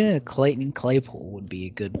Jefferson. Even a Clayton Claypool would be a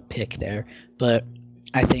good pick there. But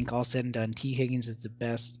I think all said and done, T. Higgins is the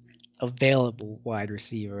best available wide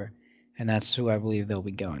receiver, and that's who I believe they'll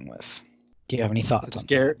be going with. Do you have any thoughts It's on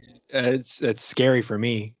that? scary. It's scary for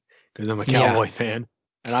me because I'm a Yeah, Cowboy fan,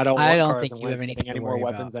 and I don't I want don't think Carson you have Wentz getting anything any to more worry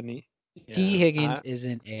weapons about. than he. T. Yeah, Higgins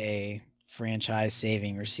isn't a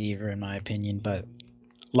franchise-saving receiver, in my opinion, but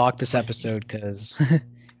lock this he's, episode because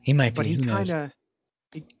he might but be. he Who knows?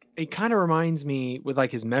 he kind of reminds me with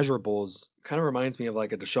like his measurables. Kind of reminds me of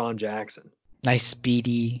like a Deshaun Jackson, Nice,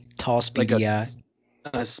 speedy, tall, like speedy guy.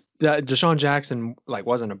 Deshaun Jackson like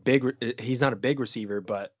wasn't a big. He's not a big receiver,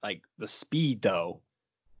 but like the speed though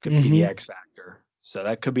could be the Mm-hmm. X factor. So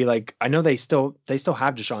that could be like I know they still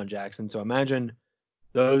have Deshaun Jackson. So imagine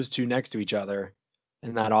those two next to each other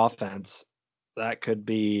in that offense. That could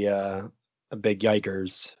be a big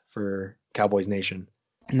yikers for Cowboys Nation.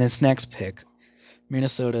 And this next pick,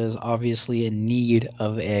 Minnesota is obviously in need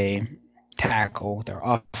of a tackle. Their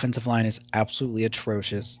offensive line is absolutely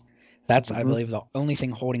atrocious. That's, I Mm-hmm. believe, the only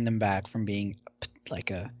thing holding them back from being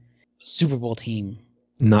like a Super Bowl team.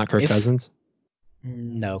 Not Kirk If Cousins.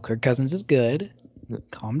 no, Kirk Cousins is good.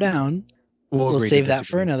 Calm down. We'll We'll agree to save that for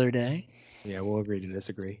disagree. another day. Yeah, we'll agree to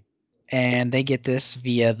disagree. And they get this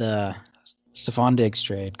via the Stephon Diggs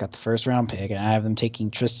trade. Got the first round pick, and I have them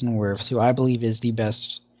taking Tristan Wirfs, who I believe is the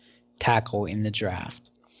best tackle in the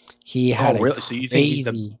draft. He Oh, had a really? So you think he's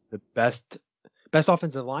crazy the best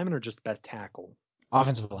offensive lineman or just best tackle?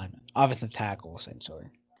 offensive tackle, essentially,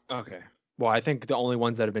 Okay. Well, I think the only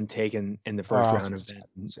ones that have been taken in the or first round have offensive been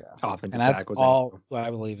tackles, yeah. And offensive that's tackles. all Anyhow. who I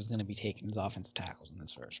believe is going to be taken as offensive tackles in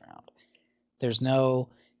this first round. There's no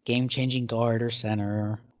game-changing guard or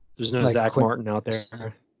center There's no like Zach quick. Martin out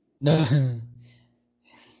there. No,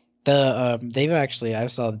 they've actually I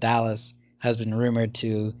saw Dallas has been rumored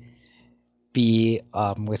to be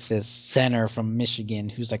with this center from Michigan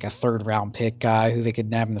who's like a third round pick guy who they could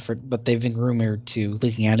nab in the first, but they've been rumored to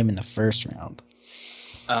looking at him in the first round.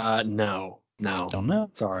 No. Don't know.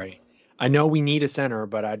 Sorry. I know we need a center,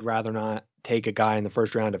 but I'd rather not take a guy in the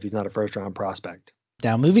first round if he's not a first round prospect.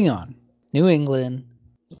 Now moving on, New England.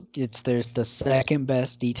 There's the second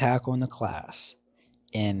best D tackle in the class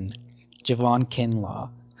in Javon Kinlaw,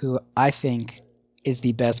 who I think is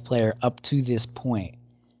the best player up to this point.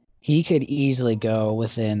 He could easily go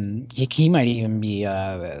within. He might even be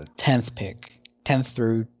a 10th pick, 10th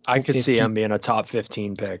through. I could 15th. see him being a top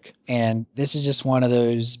 15 pick. And this is just one of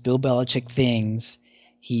those Bill Belichick things.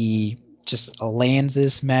 He just lands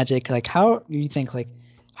this magic. Like, how do you think? Like,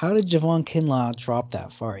 how did Javon Kinlaw drop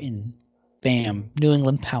that far in? Bam! New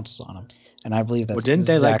England pounces on him, and I believe Well, that's didn't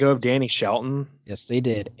they let exactly. go of Danny Shelton? Yes, they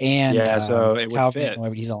did. And Yeah, so it would Calvin fit.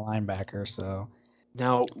 Lloyd, he's a linebacker, so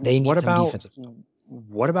Now, they need some defensive.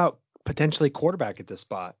 what about potentially quarterback at this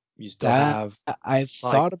spot? You still That have I've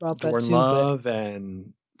like thought about that Jordan too, but Love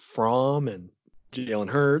and Fromm and Jalen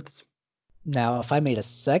Hurts. now if I made a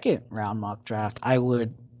second round mock draft, I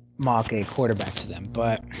would mock a quarterback to them.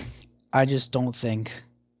 But I just don't think.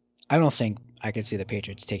 I don't think I could see the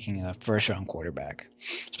Patriots taking a first round quarterback,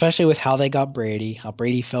 especially with how they got Brady, how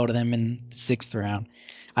Brady fell to them in the 6th round.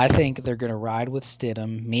 I think they're going to ride with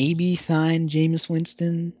Stidham, maybe sign Jameis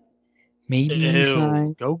Winston, maybe Ew.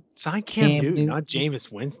 sign Go sign Cam Cam Newton, not Newton.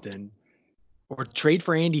 Jameis Winston. Or trade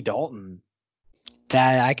for Andy Dalton.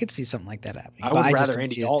 That I could see something like that happening, I but would I just rather don't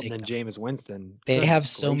Andy see it Dalton taking than off. Jameis Winston. They have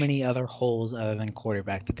Goodness so many gracious. other holes other than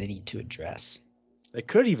quarterback that they need to address. They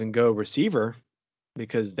could even go receiver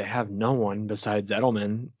because they have no one besides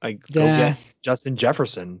Edelman. Like, go Yeah, get Justin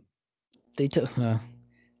Jefferson. they took.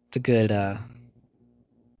 It's a good.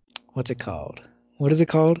 What's it called? What is it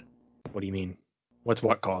called? What do you mean? What's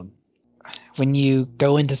what called? When you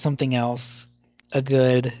go into something else, a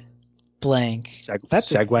good blank.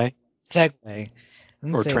 That's a Segue segue.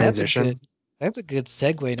 or transition? That's a good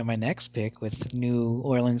segue to my next pick with New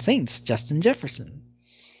Orleans Saints, Justin Jefferson.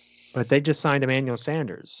 But they just signed Emmanuel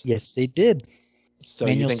Sanders. Yes, they did. So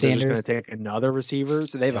you Emmanuel think they're just going Sanders. to take another receiver?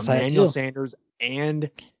 So they have Yes, I Emmanuel do. Sanders and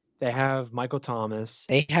they have Michael Thomas.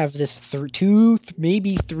 They have this two,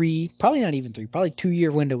 maybe three, probably not even three, probably 2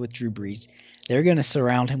 year window with Drew Brees. They're going to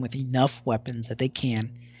surround him with enough weapons that they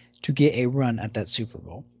can to get a run at that Super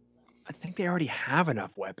Bowl. I think they already have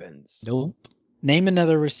enough weapons. Nope. Name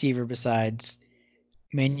another receiver besides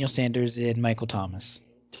Emmanuel Sanders and Michael Thomas.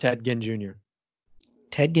 Ted Ginn Jr.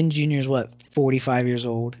 Ted Ginn Jr. is what, 45 years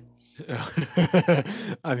old?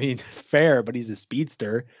 I mean, fair, but he's a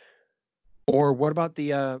speedster. Or what about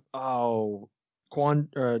the Daquan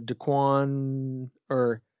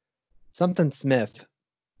or something Smith?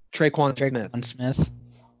 Traquan Smith.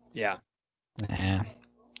 Yeah. Nah,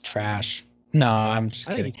 trash. No, I'm just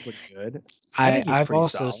I kidding. think he's pretty good. I've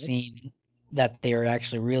also seen that they were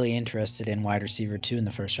actually really interested in wide receiver 2 in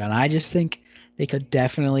the first round. I just think they could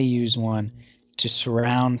definitely use one to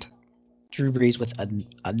surround Drew Brees with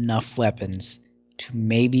enough weapons to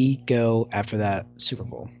maybe go after that Super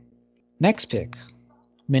Bowl. Next pick,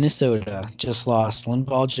 Minnesota just lost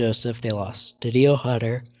Linval Joseph. They lost Didio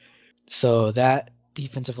Hutter. So that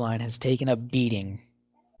defensive line has taken a beating.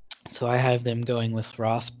 So I have them going with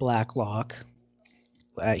Ross Blacklock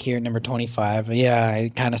here at number 25. Yeah,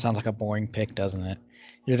 it kind of sounds like a boring pick, doesn't it?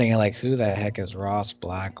 You're thinking like, who the heck is Ross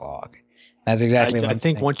Blacklock? That's exactly what I I'm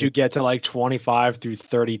think thinking. once you get to like 25 through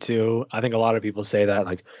 32, I think a lot of people say that,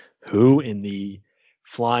 like, who in the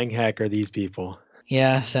flying heck are these people?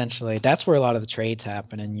 Yeah, essentially. That's where a lot of the trades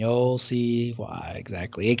happen, and you'll see why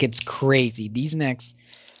exactly. It gets crazy. These next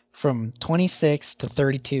from 26 to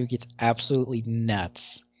 32 gets absolutely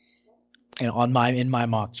nuts in my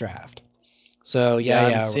mock draft. So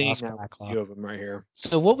I'm seeing Ross now a Blacklock. few of them right here.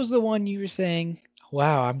 So what was the one you were saying?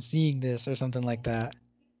 Wow, I'm seeing this or something like that.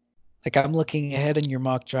 Like I'm looking ahead in your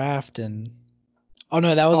mock draft and oh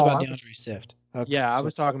no, that was about DeAndre Swift. Okay, I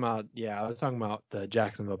was talking about the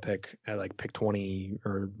Jacksonville pick at like pick 20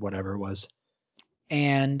 or whatever it was.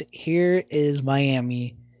 And here is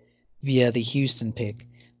Miami via the Houston pick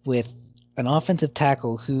with an offensive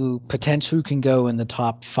tackle who potentially can go in the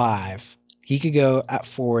top 5. He could go at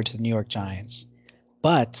forward to the New York Giants,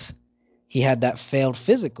 but he had that failed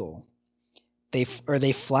physical. They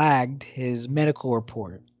flagged his medical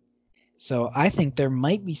report. So I think there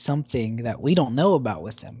might be something that we don't know about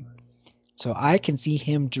with him. So I can see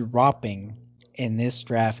him dropping in this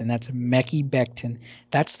draft, and that's Mekhi Becton.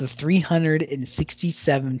 That's the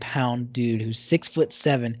 367-pound dude who's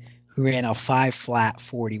 6'7", who ran a 5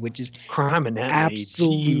 40, which is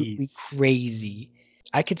absolutely crazy.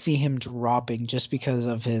 I could see him dropping just because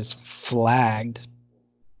of his flagged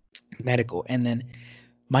medical, and then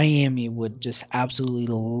Miami would just absolutely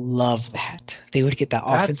love that. They would get that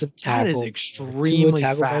offensive tackle. That is extremely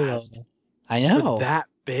fast. I know. For that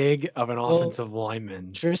big of an offensive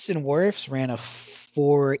lineman. Tristan Wirfs ran a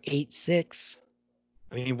 4.86.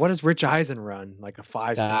 I mean, what does Rich Eisen run? Like a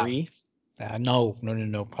 5.3? No.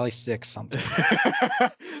 Probably 6 something.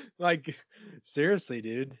 Like, seriously,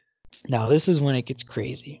 dude. Now, this is when it gets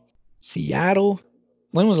crazy. Seattle.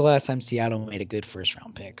 When was the last time Seattle made a good first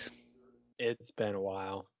round pick? It's been a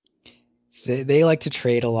while. So they like to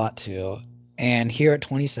trade a lot too. And here at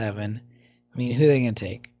 27, I mean, who are they going to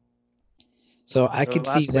take? So I could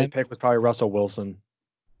see them. Pick was probably Russell Wilson.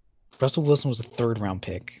 Russell Wilson was a 3rd round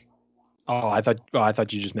pick. Oh, I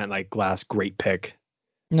thought you just meant like last great pick.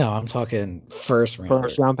 No, I'm talking first round.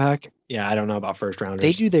 First round pick? Yeah, I don't know about first rounders.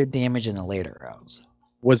 They do their damage in the later rounds.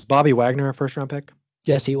 Was Bobby Wagner a first round pick?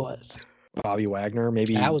 Yes, he was. Bobby Wagner,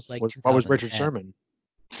 maybe. That was like what was Richard Sherman?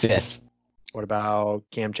 5th. What about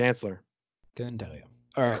Cam Chancellor? Couldn't tell you.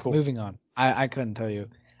 All right, cool. Moving on. I couldn't tell you.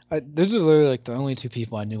 These are literally like the only 2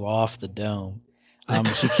 people I knew off the dome.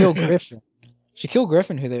 Shaquille Griffin. Shaquille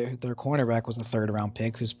Griffin, who their cornerback was a 3rd round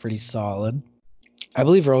pick, who's pretty solid. I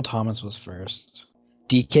believe Earl Thomas was 1st.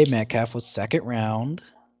 DK Metcalf was 2nd round.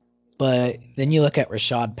 But then you look at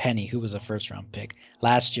Rashad Penny, who was a 1st round pick.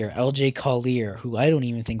 Last year, LJ Collier, who I don't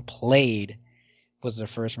even think played, was their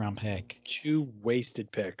 1st round pick. 2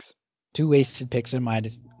 wasted picks. 2 wasted picks in mind.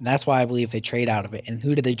 That's why I believe they trade out of it. And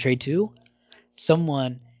who did they trade to?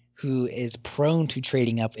 Someone who is prone to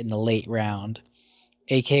trading up in the late round,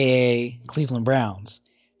 a.k.a. Cleveland Browns.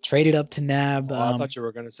 Traded up to nab. I thought you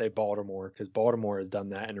were going to say Baltimore, because Baltimore has done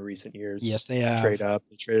that in recent years. Yes, they have. They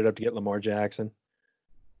traded up to get Lamar Jackson.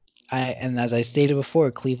 And as I stated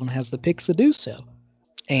before, Cleveland has the picks to do so.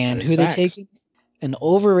 And who they taking? An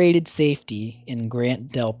overrated safety in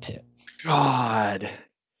Grant Delpit. God.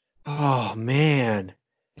 Oh, man.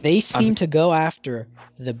 They I'm seem to go after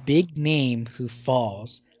the big name who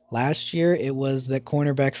falls. Last year, it was the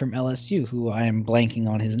cornerback from LSU, who I am blanking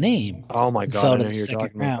on his name, oh my who God, fell I to know the who you're second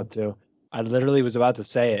talking about round. too. I literally was about to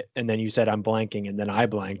say it, and then you said I'm blanking, and then I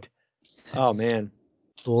blanked. Oh man,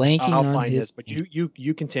 Blanking I'll on find his this, but name.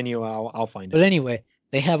 you continue. I'll find But it. anyway,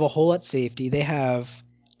 they have a hole at safety. They have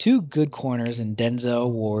two good corners in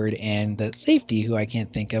Denzel Ward and the safety, who I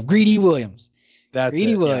can't think of, Greedy Williams. That's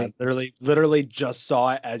Greedy it. Yeah, Williams. literally just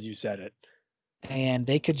saw it as you said it. And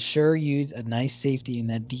they could sure use a nice safety in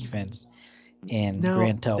that defense in Now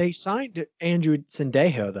Grand Tel. they signed Andrew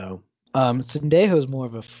Sendejo though. Sendejo is more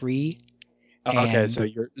of a free, Okay, and so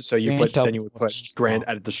you Grand put Tel then is you would more put Grant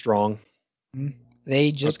strong. at the strong.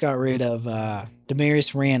 They just Okay. got rid of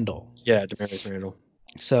Demarius Randall. Yeah, Demarius Randall.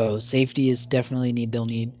 So safety is definitely need they'll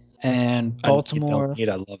need. And I need don't Baltimore, need.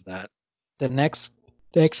 I love that. the next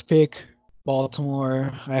pick,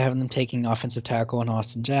 Baltimore, I have them taking offensive tackle and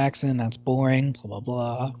Austin Jackson. That's boring. Blah blah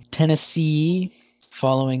blah. Tennessee,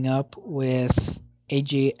 following up with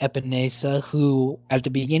AJ Epinesa, who at the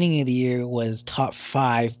beginning of the year was top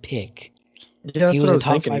 5 pick. Yeah, He that's what was I a was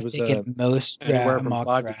top thinking. It five was pick in most anywhere from mock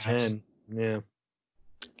 5 to 10. drafts, Yeah.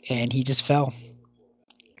 and he just fell.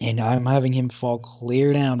 And I'm having him fall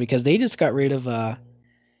clear down because they just got rid of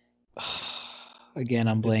again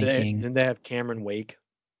I'm blanking. Didn't they have Cameron Wake?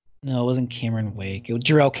 No, it wasn't Cameron Wake. It was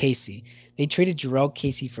Jarrell Casey. They traded Jarrell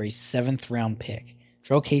Casey for a 7th round pick.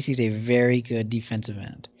 Jarrell Casey's a very good defensive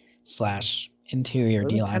end slash interior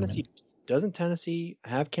D Doesn't lineman. Tennessee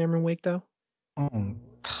have Cameron Wake though? Oh,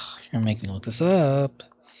 you're making me look this up.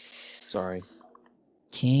 Sorry.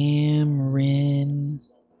 Cameron,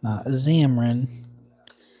 not Zamrin.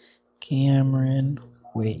 Cameron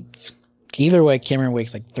Wake. Either way, Cameron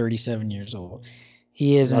Wake's like 37 years old.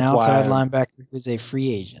 He is an That's outside why. linebacker who's a free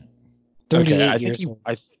agent. Okay, 38 years old.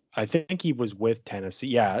 I think he was with Tennessee.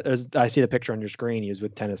 Yeah, I see the picture on your screen. He was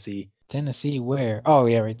with Tennessee. Tennessee, where? Oh,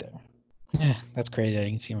 yeah, right there. Yeah, that's crazy. I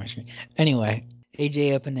can see my screen. Anyway,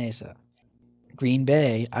 AJ Epinesa. Green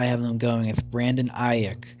Bay, I have them going with Brandon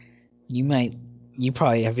Ayuk. You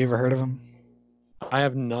probably, have you ever heard of him? I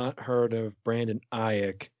have not heard of Brandon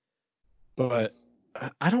Ayuk, but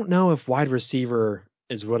I don't know if wide receiver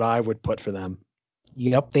is what I would put for them.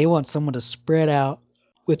 Yep, they want someone to spread out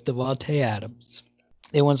with Devontae Adams.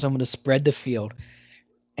 They want someone to spread the field.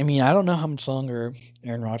 I mean, I don't know how much longer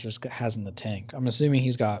Aaron Rodgers has in the tank. I'm assuming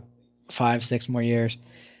he's got 5, 6 more years.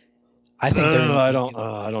 I think they're going to give him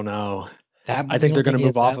I don't know. that I much. You think they're don't going think to he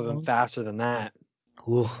has move off that of him long? faster than that.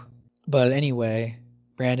 Ooh. But anyway,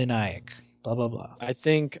 Brandon Ayuk, blah, blah, blah. I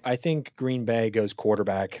think Green Bay goes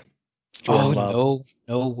quarterback. Oh, Jordan Love.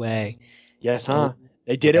 no way. Yes, No huh?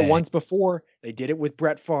 They did it way. once before. They did it with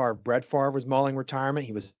Brett Favre. Brett Favre was mulling retirement.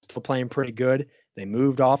 He was still playing pretty good. They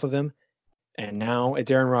moved off of him, and now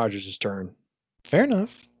it's Aaron Rodgers' turn. Fair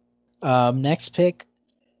enough. Next pick,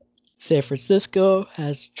 San Francisco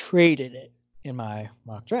has traded it in my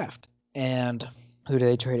mock draft. And who did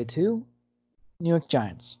they trade it to? New York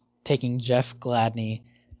Giants, taking Jeff Gladney,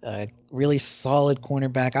 a really solid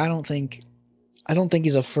cornerback. I don't think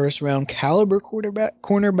he's a first round caliber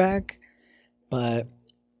cornerback, but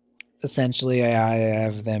essentially I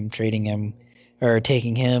have them trading him or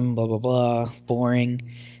taking him, blah blah blah. Boring.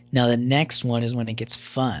 Now the next one is when it gets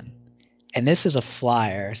fun. And this is a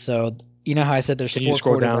flyer. So you know how I said there's Can you four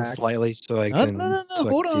scroll down quarterbacks? slightly No.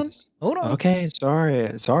 Hold see on. this? Hold on. Okay,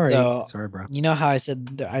 So sorry, bro. you know how I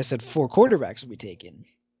said 4 quarterbacks will be taken.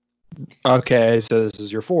 Okay, so this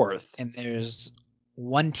is your fourth. And there's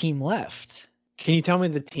one team left. Can you tell me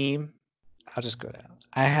the team? I'll just go down.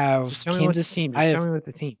 I have Just tell me what the team. I Just tell have me what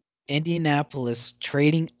the team. Indianapolis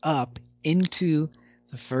trading up into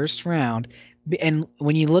the first round. And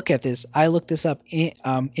when you look at this, I looked this up.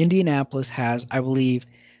 Indianapolis has, I believe,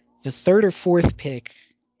 the third or fourth pick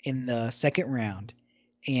in the second round.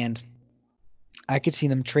 And I could see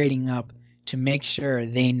them trading up to make sure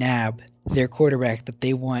they nab their quarterback that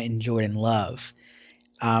they want in Jordan Love.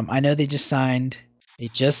 I know they just signed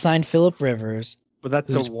Philip Rivers, But that's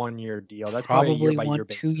a who's 1 year deal. That's probably a year probably by year one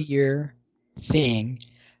basis. 2 year thing,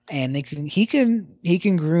 and he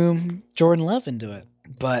can groom Jordan Love into it.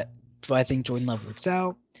 But do I think Jordan Love works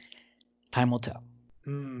out? Time will tell.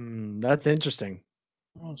 That's interesting.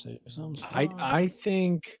 I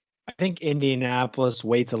think Indianapolis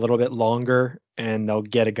waits a little bit longer and they'll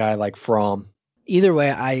get a guy like Fromm. Either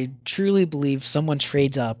way, I truly believe someone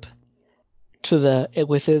trades up to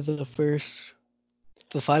within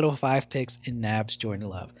the final 5 picks in Nab's Jordan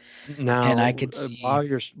Love, and I Now, could see. while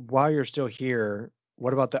you're still here,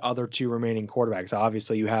 what about the other two remaining quarterbacks?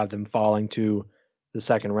 Obviously, you have them falling to the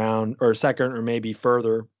second round or second or maybe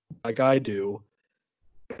further, like I do.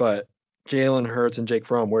 But Jalen Hurts and Jake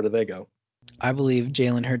Fromm, where do they go? I believe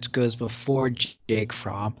Jalen Hurts goes before Jake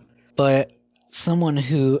Fromm, but someone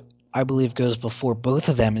who I believe goes before both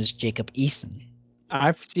of them is Jacob Eason.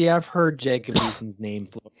 I've heard Jacob Eason's name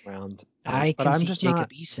float around, I but can see Jacob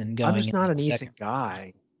Eason I'm going just in not the an second. Eason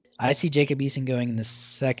guy. I see Jacob Eason going in the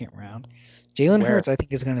second round. Jalen Where? Hurts, I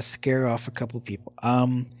think, is going to scare off a couple people.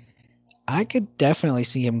 I could definitely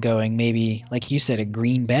see him going maybe, like you said, at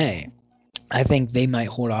Green Bay. I think they might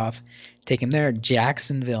hold off, take him there.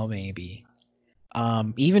 Jacksonville, maybe.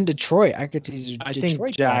 Even Detroit. I could see I think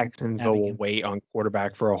Detroit Jacksonville having will him. wait on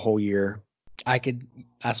quarterback for a whole year I could.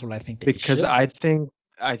 That's what I think they because should.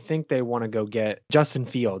 I think they want to go get Justin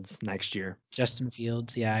Fields next year. Justin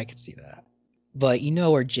Fields. Yeah, I could see that. But you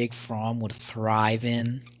know where Jake Fromm would thrive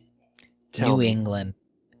in? Tell New me. England.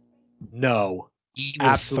 No, He would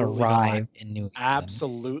absolutely not. thrive in New England.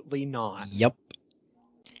 Absolutely not. Yep.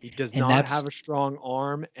 He does And not that's have a strong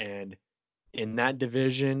arm, and in that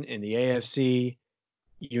division, in the AFC,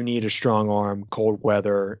 you need a strong arm, cold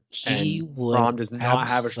weather, he and would Fromm does not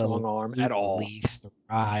have a strong arm at all. absolutely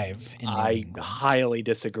thrive in New I England. highly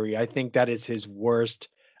disagree. I think that is his worst.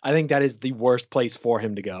 I think that is the worst place for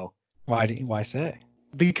him to go Why say?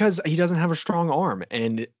 because he doesn't have a strong arm.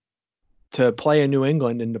 And to play in New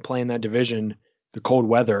England and to play in that division, the cold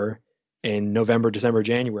weather in November, December,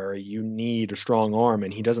 January, you need a strong arm,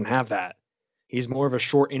 and he doesn't have that. He's more of a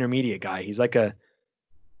short intermediate guy. He's like a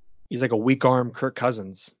weak arm Kirk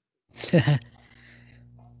Cousins.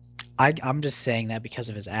 I'm just saying that because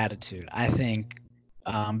of his attitude. I think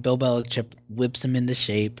Bill Belichick whips him into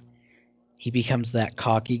shape. He becomes that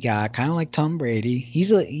cocky guy, kind of like Tom Brady.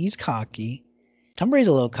 He's cocky. Tom Brady's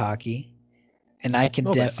a little cocky, and I A can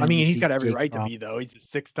little bit. I definitely mean, he's see got every Jake right to Fromm. be though. He's a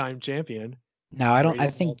six-time champion, Now, I don't. I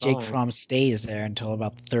greatest of all think Jake time. Fromm stays there until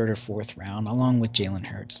about the third or fourth round, along with Jalen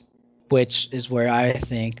Hurts, which is where I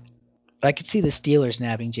think I could see the Steelers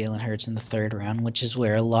nabbing Jalen Hurts in the third round, which is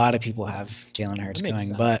where a lot of people have Jalen That Hurts makes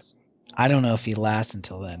going. But sense. I don't know if he lasts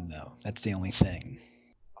until then, though. That's the only thing.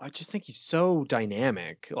 I just think he's so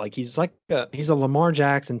dynamic. Like he's a Lamar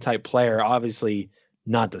Jackson type player. Obviously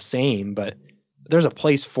not the same, but there's a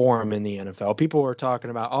place for him in the NFL. People were talking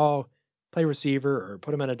about, oh, play receiver or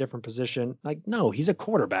put him at a different position. Like, no, he's a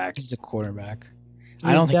quarterback. He's a quarterback. I He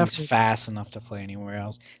is don't think he's definitely fast enough to play anywhere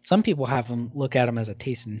else. Some people have him look at him as a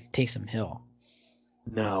Taysom Hill.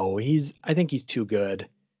 no. I think he's too good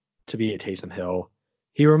to be a Taysom Hill.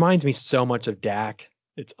 He reminds me so much of Dak.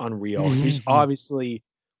 It's unreal. He's obviously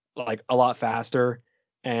like a lot faster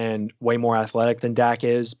and way more athletic than Dak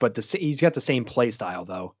is, but he's got the same play style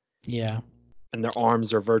though, Yeah. and their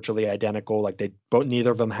arms are virtually identical. Like they both,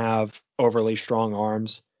 neither of them have overly strong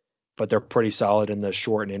arms, but they're pretty solid in the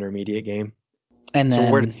short and intermediate game. And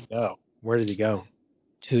So where does then he go? Where does he go?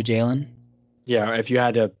 to Jalen, Yeah, if you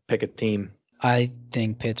had to pick a team, I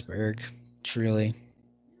think Pittsburgh, truly.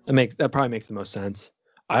 that probably makes the most sense.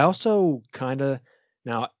 I also kind of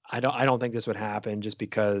now I don't think this would happen just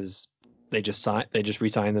because they just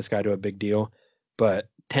re-signed this guy to a big deal, but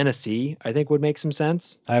Tennessee I think would make some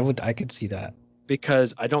sense I could see that.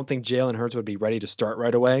 because I don't think Jalen Hurts would be ready to start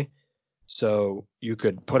right away. So you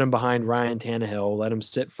could put him behind Ryan Tannehill, let him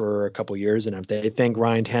sit for a couple years, and if they think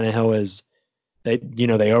Ryan Tannehill is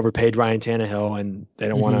they overpaid Ryan Tannehill and they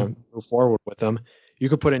don't want Hmm. to move forward with him, you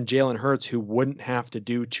could put in Jalen Hurts who wouldn't have to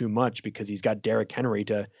do too much because he's got Derrick Henry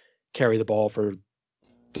to carry the ball for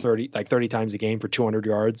 30 times a game for 200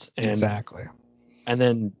 yards, Exactly. and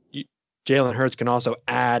then Jalen Hurts can also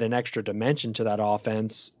add an extra dimension to that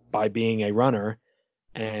offense by being a runner,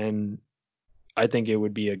 and I think it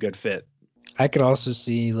would be a good fit. I could also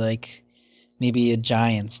see like maybe a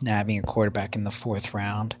Giants nabbing a quarterback in the fourth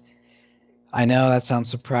round. I know that sounds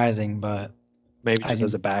surprising, but Maybe I just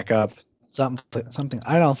as can a backup. something.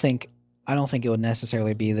 I don't think it would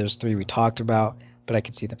necessarily be those three we talked about, but I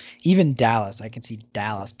could see them. Even Dallas, I can see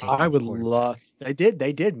Dallas taking I a would quarterback. love.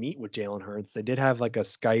 They did meet with Jalen Hurts. They did have like a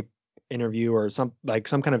Skype interview or some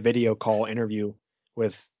kind of video call interview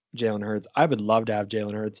with Jalen Hurts. I would love to have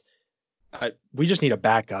Jalen Hurts. We just need a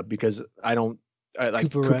backup because I don't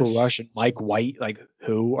like Cooper Cooper Rush. Rush and Mike White. Like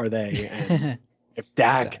who are they? And if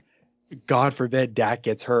Dak, Exactly. God forbid, Dak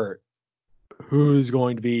gets hurt, who's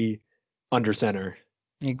going to be under center?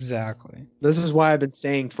 Exactly. This is why I've been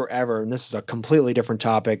saying forever, and this is a completely different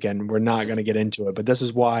topic, and we're not going to get into it. But this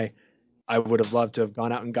is why I would have loved to have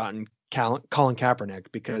gone out and gotten Colin Kaepernick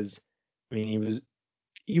because, I mean,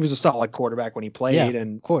 he was a solid quarterback when he Yeah, played,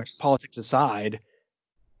 and of course. politics aside,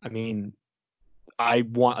 I mean, I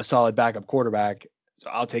want a solid backup quarterback, so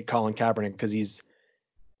I'll take Colin Kaepernick because he's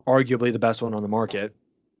arguably the best one on the market,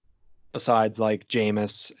 besides like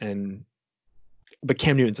Jameis and but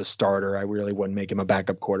Cam Newton's a starter. I really wouldn't make him a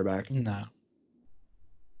backup quarterback. No.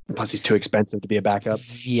 Plus, he's too expensive to be a backup.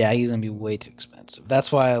 Yeah, he's gonna be way too expensive.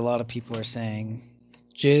 That's why a lot of people are saying,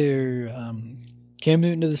 Cam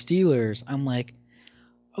Newton to the Steelers. I'm like,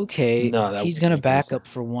 okay, No, that he's wouldn't gonna make any back up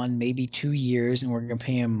sense. for 1, maybe 2 years, and we're gonna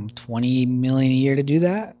pay him $20 million a year to do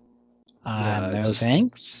that. Yeah, it No just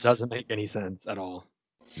thanks. doesn't make any sense at all.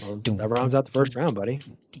 Well, Doom, that rounds doom, out the first doom, round, doom, buddy.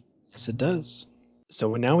 doom. Yes, it does.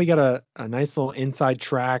 So now we got a nice little inside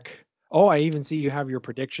track. Oh, I even see you have your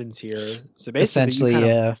predictions here. So basically, you Essentially, kind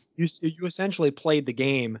of you essentially played the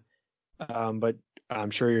game, but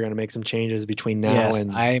I'm sure you're going to make some changes between now yes,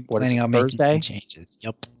 and I'm what is planning it, on making some Thursday? changes.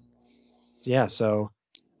 Yep. Yeah, so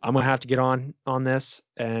I'm gonna have to get on this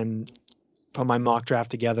and put my mock draft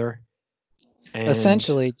together. And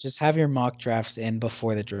Essentially, just have your mock drafts in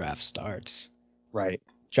before the draft starts. right,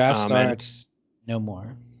 Draft and starts, no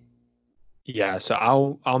more. yeah, so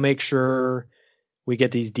I'll make sure we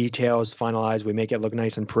get these details finalized. We make it look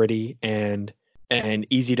nice and pretty and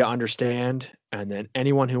easy to understand. And then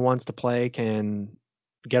anyone who wants to play can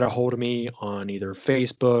get a hold of me on either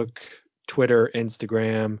Facebook, Twitter,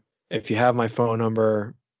 Instagram. If you have my phone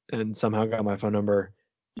number and somehow got my phone number,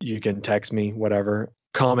 you can text me, whatever.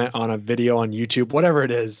 Comment on a video on YouTube, whatever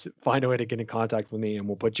it is. Find a way to get in contact with me, and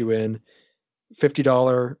we'll put you in.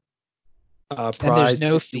 $50 And there's prize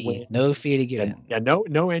no if you fee. win. No fee to get Yeah, in. yeah,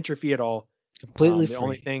 no entry fee at all. Completely The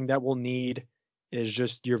only free. thing that we'll need is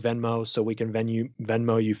just your Venmo, so we can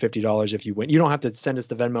Venmo you $50 if you win. You don't have to send us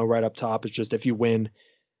the Venmo right up top. It's just if you win,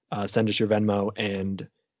 send us your Venmo and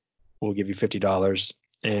we'll give you $50.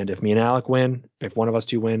 And if me and Alec win, if one of us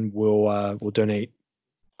two win, we'll donate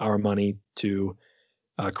our money to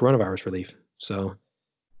coronavirus relief. So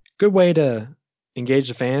good way to engage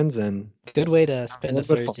the fans and Good way to have a spend a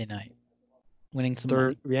little bit of fun. Thursday night. Winning some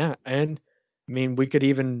money. Yeah, and I mean we could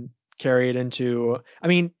even carry it into. I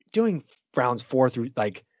mean, doing rounds 4 through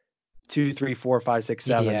like 2, 3, 4, 5, 6,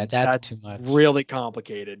 Yeah, 7. that's too That's much. really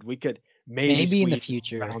complicated. We could maybe Maybe in the squeeze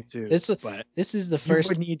future. round 2, This but this is the you would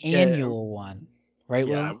first need to get. annual one, right,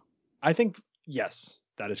 Yeah, Will? I think yes,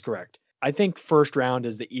 that is correct. I think first round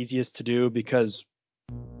is the easiest to do because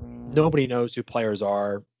nobody knows who players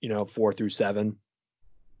are. 4 through 7,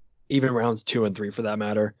 even rounds 2 and 3 for that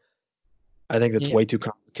matter. I think that's Yeah, way too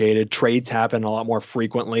complicated. Trades happen a lot more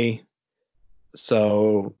frequently.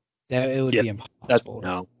 So that it would yeah, be that's impossible.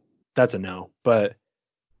 no. That's a no. But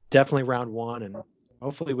definitely round 1, and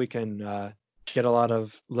hopefully we can get a lot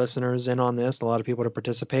of listeners in on this, a lot of people to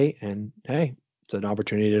participate, and hey, it's an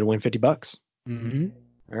opportunity to win $50. Mm-hmm.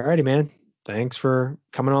 All righty, man. Thanks for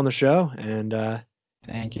coming on the show, and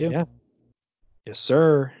Thank you. yeah, yes,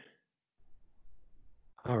 sir.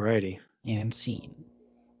 All righty, And scene.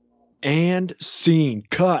 and scene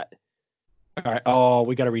cut. All right. Oh,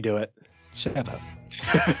 we got to redo it. Shut up.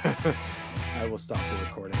 I will stop the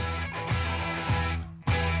recording.